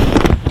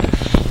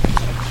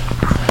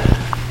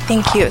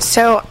 Thank you.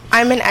 So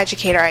I'm an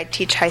educator. I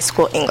teach high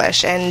school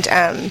English, and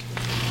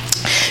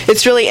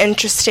it's really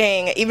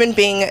interesting, even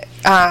being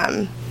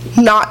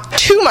not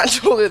too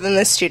much older than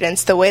the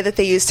students, the way that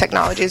they use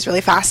technology is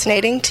really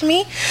fascinating to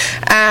me,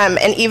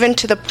 and even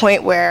to the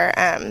point where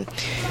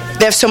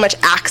they have so much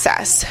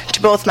access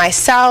to both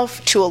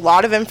myself, to a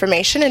lot of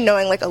information, and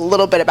knowing a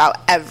little bit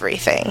about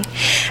everything.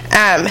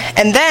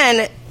 And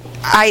then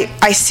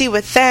I see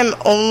with them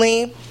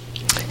only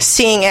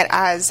seeing it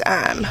as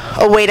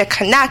a way to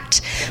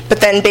connect, but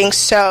then being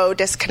so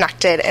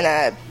disconnected in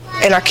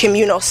a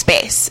communal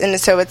space. And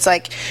so it's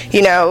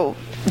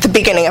the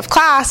beginning of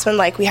class when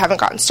we haven't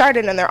gotten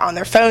started and they're on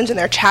their phones and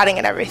they're chatting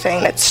and everything,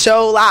 and it's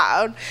so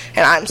loud,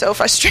 and I'm so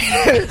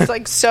frustrated.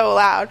 It's so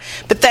loud.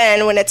 But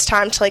then when it's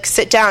time to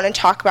sit down and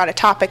talk about a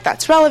topic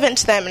that's relevant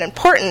to them and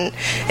important,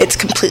 it's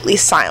completely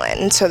silent,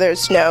 and so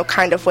there's no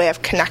kind of way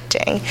of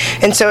connecting.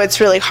 And so it's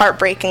really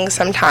heartbreaking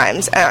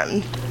sometimes.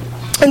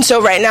 And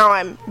so right now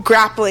I'm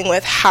grappling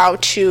with how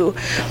to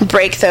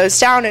break those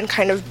down and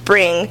kind of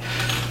bring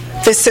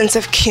this sense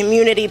of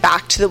community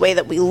back to the way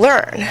that we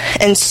learn.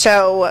 And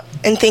so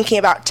in thinking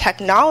about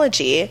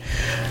technology,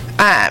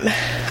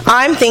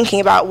 I'm thinking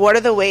about what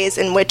are the ways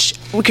in which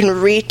we can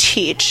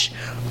reteach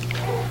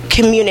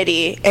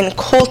community and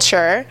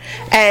culture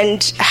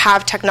and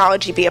have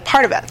technology be a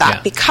part of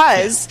that,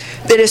 because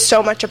it is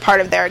so much a part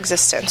of their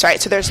existence,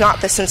 right? So there's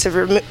not the sense of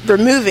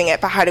removing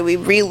it, but how do we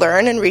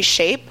relearn and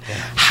reshape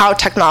how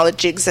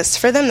technology exists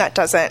for them that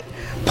doesn't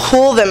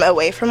pull them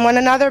away from one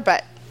another,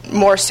 but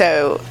more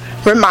so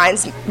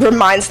reminds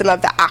them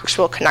of the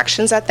actual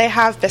connections that they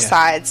have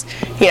besides,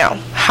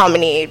 how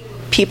many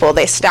people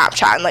they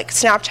Snapchat and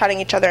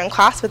Snapchatting each other in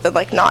class, but then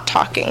not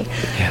talking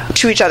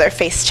to each other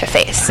face to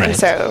face. Right. And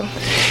so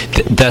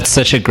that's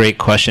such a great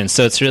question.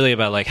 So it's really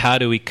about how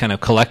do we kind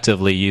of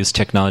collectively use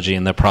technology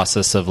in the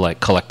process of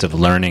collective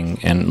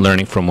learning and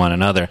learning from one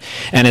another.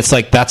 And it's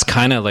that's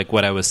kind of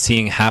what I was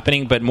seeing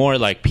happening, but more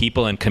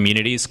people and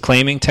communities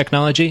claiming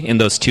technology in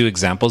those two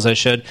examples I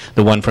showed,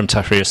 the one from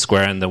Tahrir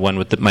Square and the one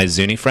with my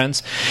Zuni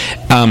friends.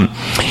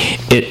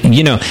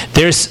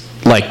 There's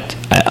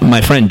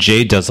my friend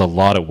Jay does a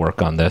lot of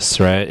work on this,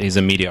 right? He's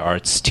a media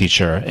arts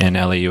teacher in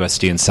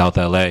LAUSD in South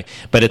LA.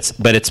 But it's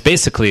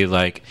basically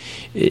what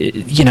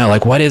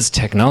is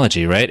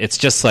technology, right? It's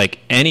just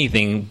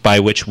anything by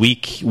which we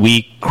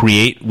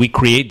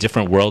create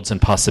different worlds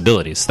and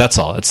possibilities. That's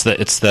all. It's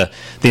the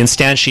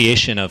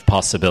instantiation of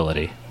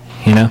possibility.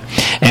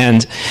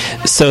 And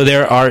so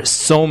there are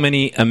so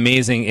many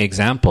amazing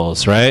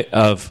examples, right,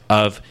 of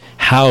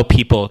how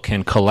people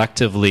can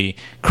collectively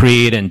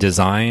create and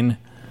design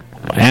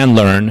and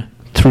learn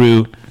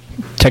through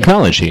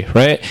technology,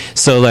 right?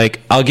 So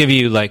like I'll give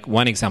you like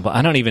one example.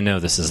 I don't even know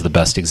if this is the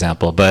best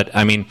example, but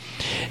I mean,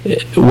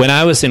 when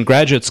I was in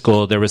graduate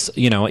school, there was,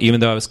 even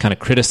though I was kind of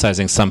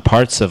criticizing some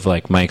parts of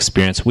like my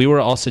experience, we were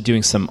also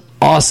doing some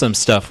awesome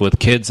stuff with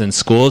kids in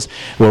schools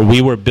where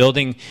we were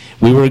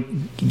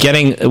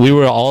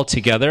all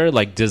together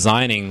like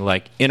designing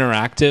like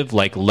interactive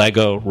like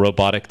Lego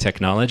robotic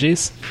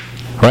technologies,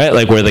 right?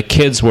 Like where the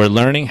kids were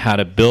learning how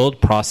to build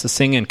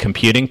processing and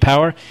computing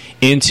power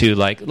into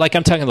like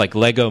I'm talking like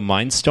Lego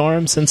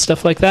Mindstorms and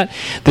stuff like that.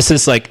 This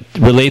is like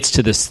relates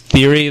to this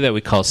theory that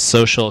we call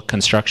social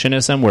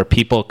constructionism, where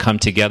people come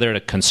together to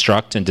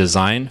construct and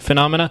design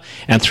phenomena,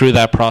 and through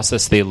that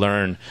process they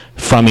learn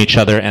from each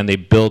other and they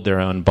build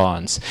their own bonds.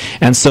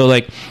 And so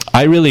like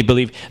I really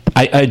believe,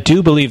 I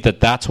do believe that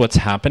that's what's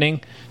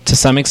happening to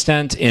some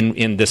extent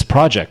in this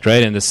project,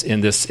 right? In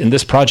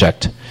this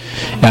project.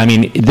 I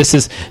mean,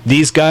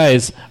 these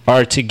guys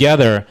are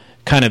together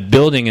kind of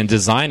building and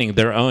designing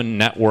their own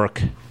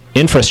network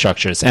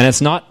infrastructures, and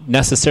it's not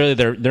necessarily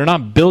they're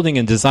not building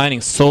and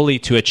designing solely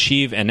to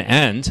achieve an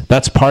end.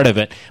 That's part of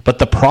it, but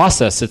the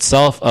process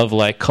itself of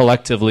like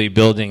collectively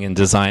building and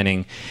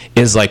designing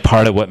is like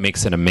part of what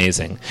makes it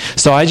amazing.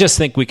 So I just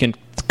think we can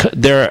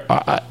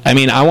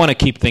I want to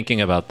keep thinking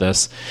about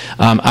this.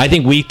 I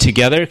think we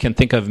together can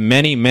think of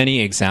many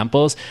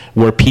examples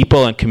where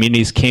people and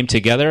communities came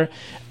together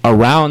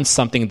around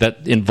something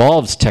that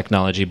involves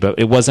technology, but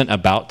it wasn't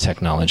about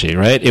technology,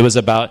 right? It was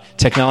about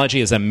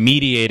technology as a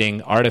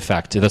mediating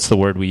artifact. That's the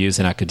word we use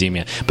in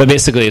academia. But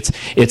basically,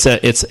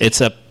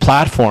 it's a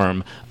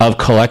platform of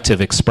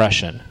collective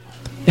expression.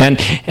 And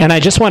I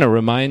just want to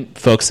remind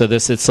folks of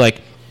this. It's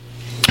like,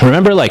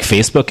 remember, like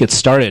Facebook, it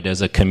started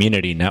as a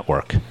community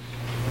network.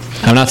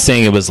 I'm not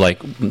saying it was like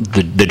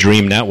the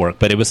dream network,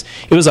 but it was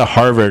a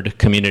Harvard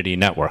community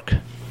network.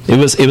 It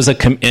was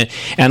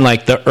and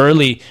like the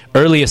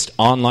earliest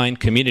online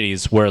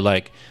communities were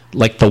like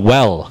the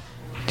Well.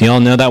 Do you all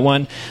know that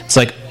one? It's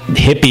like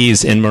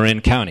hippies in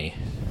Marin County.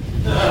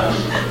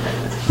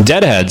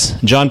 Deadheads,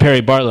 John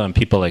Perry Barlow and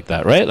people like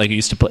that, right? Like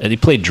he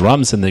played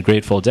drums in the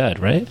Grateful Dead,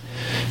 right?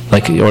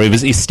 Like, or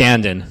he's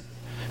stand-in,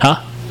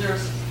 huh?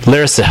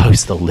 Lyricist. Oh,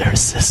 he's the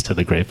lyricist of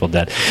the Grateful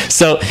Dead.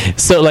 So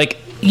like,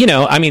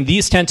 I mean,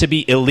 these tend to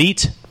be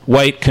elite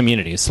white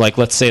communities. Like,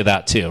 let's say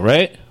that too,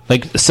 right?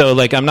 Like, so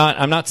like I'm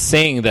not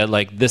saying that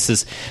like this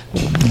is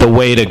the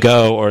way to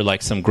go or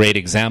like some great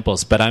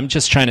examples, but I'm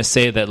just trying to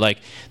say that like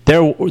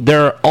there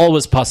are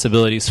always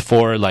possibilities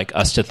for like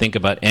us to think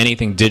about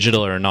anything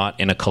digital or not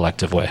in a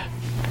collective way.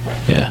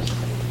 Yeah.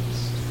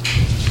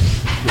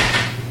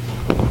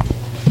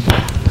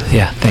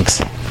 Yeah, thanks.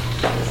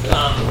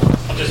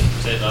 I'll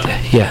just say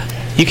that. Yeah.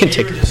 You can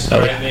take it.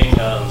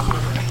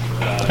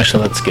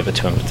 Actually, let's give it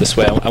to him this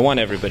way. I want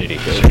everybody to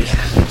hear it.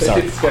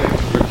 Sorry.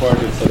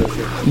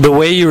 The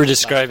way you were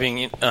describing,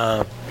 you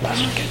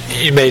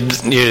made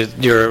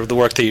the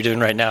work that you're doing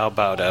right now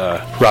about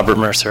Robert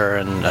Mercer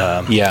and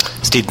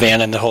Steve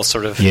Bannon, the whole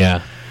sort of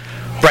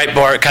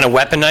Breitbart kind of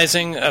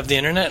weaponizing of the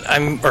internet,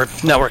 or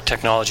network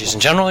technologies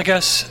in general, I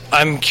guess.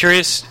 I'm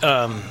curious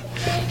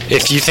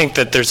if you think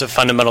that there's a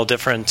fundamental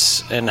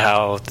difference in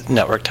how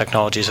network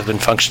technologies have been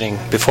functioning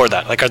before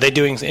that. Like, are they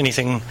doing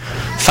anything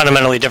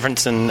fundamentally different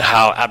than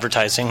how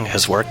advertising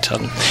has worked?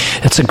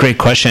 That's a great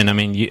question. I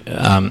mean,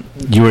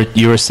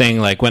 you were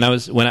saying like when I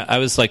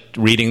was like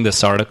reading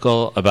this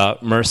article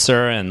about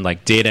Mercer and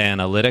like data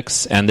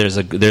analytics, and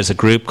there's a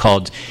group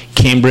called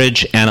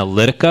Cambridge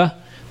Analytica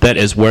that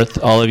is worth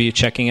all of you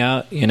checking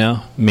out.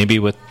 Maybe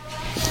with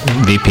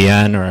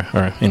VPN or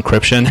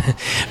encryption,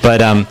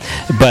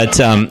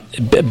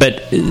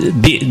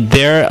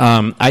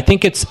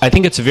 I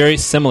think it's very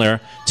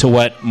similar to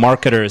what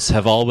marketers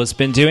have always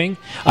been doing.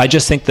 I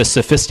just think the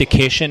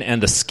sophistication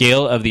and the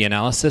scale of the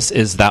analysis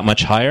is that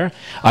much higher.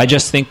 I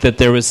just think that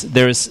there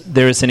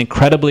is an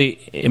incredibly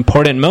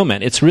important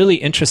moment. It's really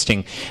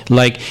interesting.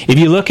 Like if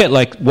you look at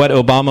like what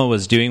Obama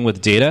was doing with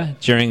data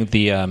during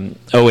the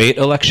 2008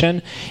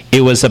 election,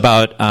 it was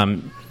about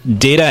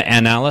data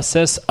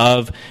analysis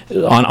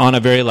on a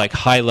very like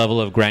high level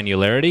of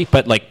granularity,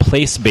 but like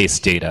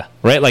place-based data,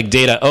 right? Like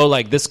data,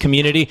 like this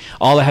community,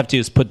 all I have to do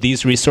is put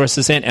these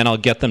resources in and I'll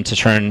get them to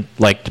turn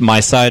like my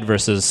side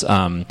versus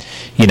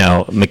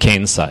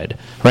McCain's side,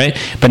 right?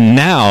 But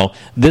now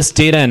this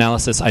data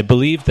analysis, I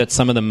believe that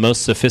some of the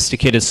most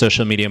sophisticated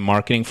social media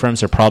marketing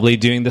firms are probably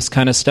doing this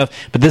kind of stuff,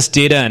 but this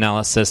data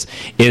analysis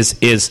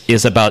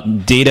is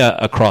about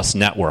data across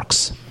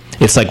networks.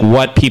 It's like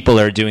what people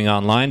are doing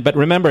online. But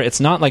remember, it's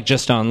not like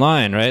just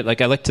online, right?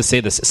 Like I like to say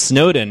this.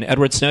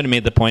 Edward Snowden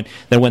made the point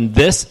that when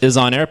this is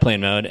on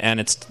airplane mode, and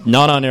it's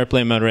not on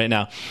airplane mode right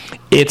now,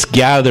 it's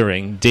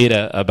gathering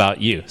data about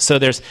you. So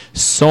there's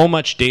so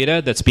much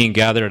data that's being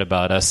gathered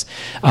about us.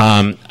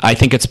 I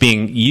think it's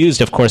being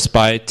used, of course,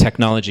 by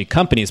technology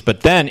companies.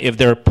 But then if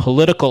there are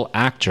political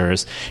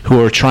actors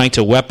who are trying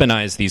to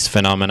weaponize these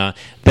phenomena,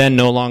 then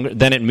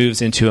it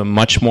moves into a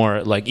much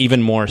more, like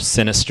even more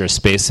sinister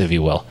space, if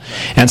you will.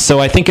 And So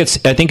I think it's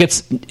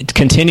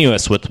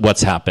continuous with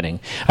what's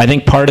happening. I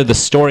think part of the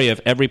story of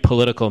every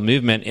political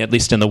movement, at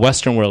least in the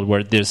Western world,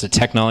 where there's a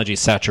technology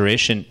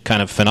saturation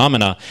kind of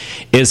phenomena,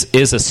 is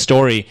a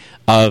story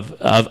of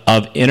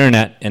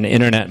internet and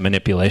internet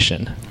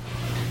manipulation.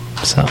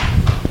 So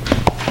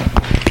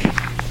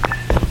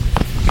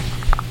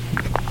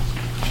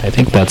I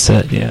think that's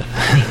it. Yeah.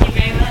 Thank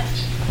you very much.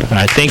 All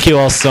right. Thank you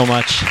all so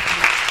much.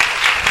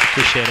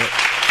 Appreciate it.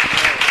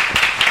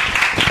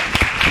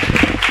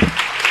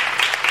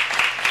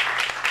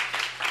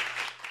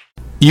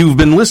 You've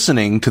been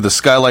listening to the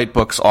Skylight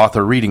Books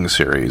author reading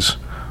series.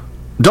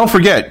 Don't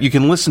forget, you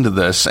can listen to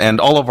this and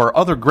all of our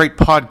other great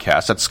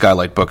podcasts at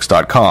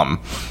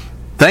skylightbooks.com.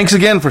 Thanks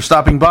again for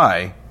stopping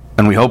by,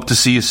 and we hope to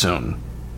see you soon.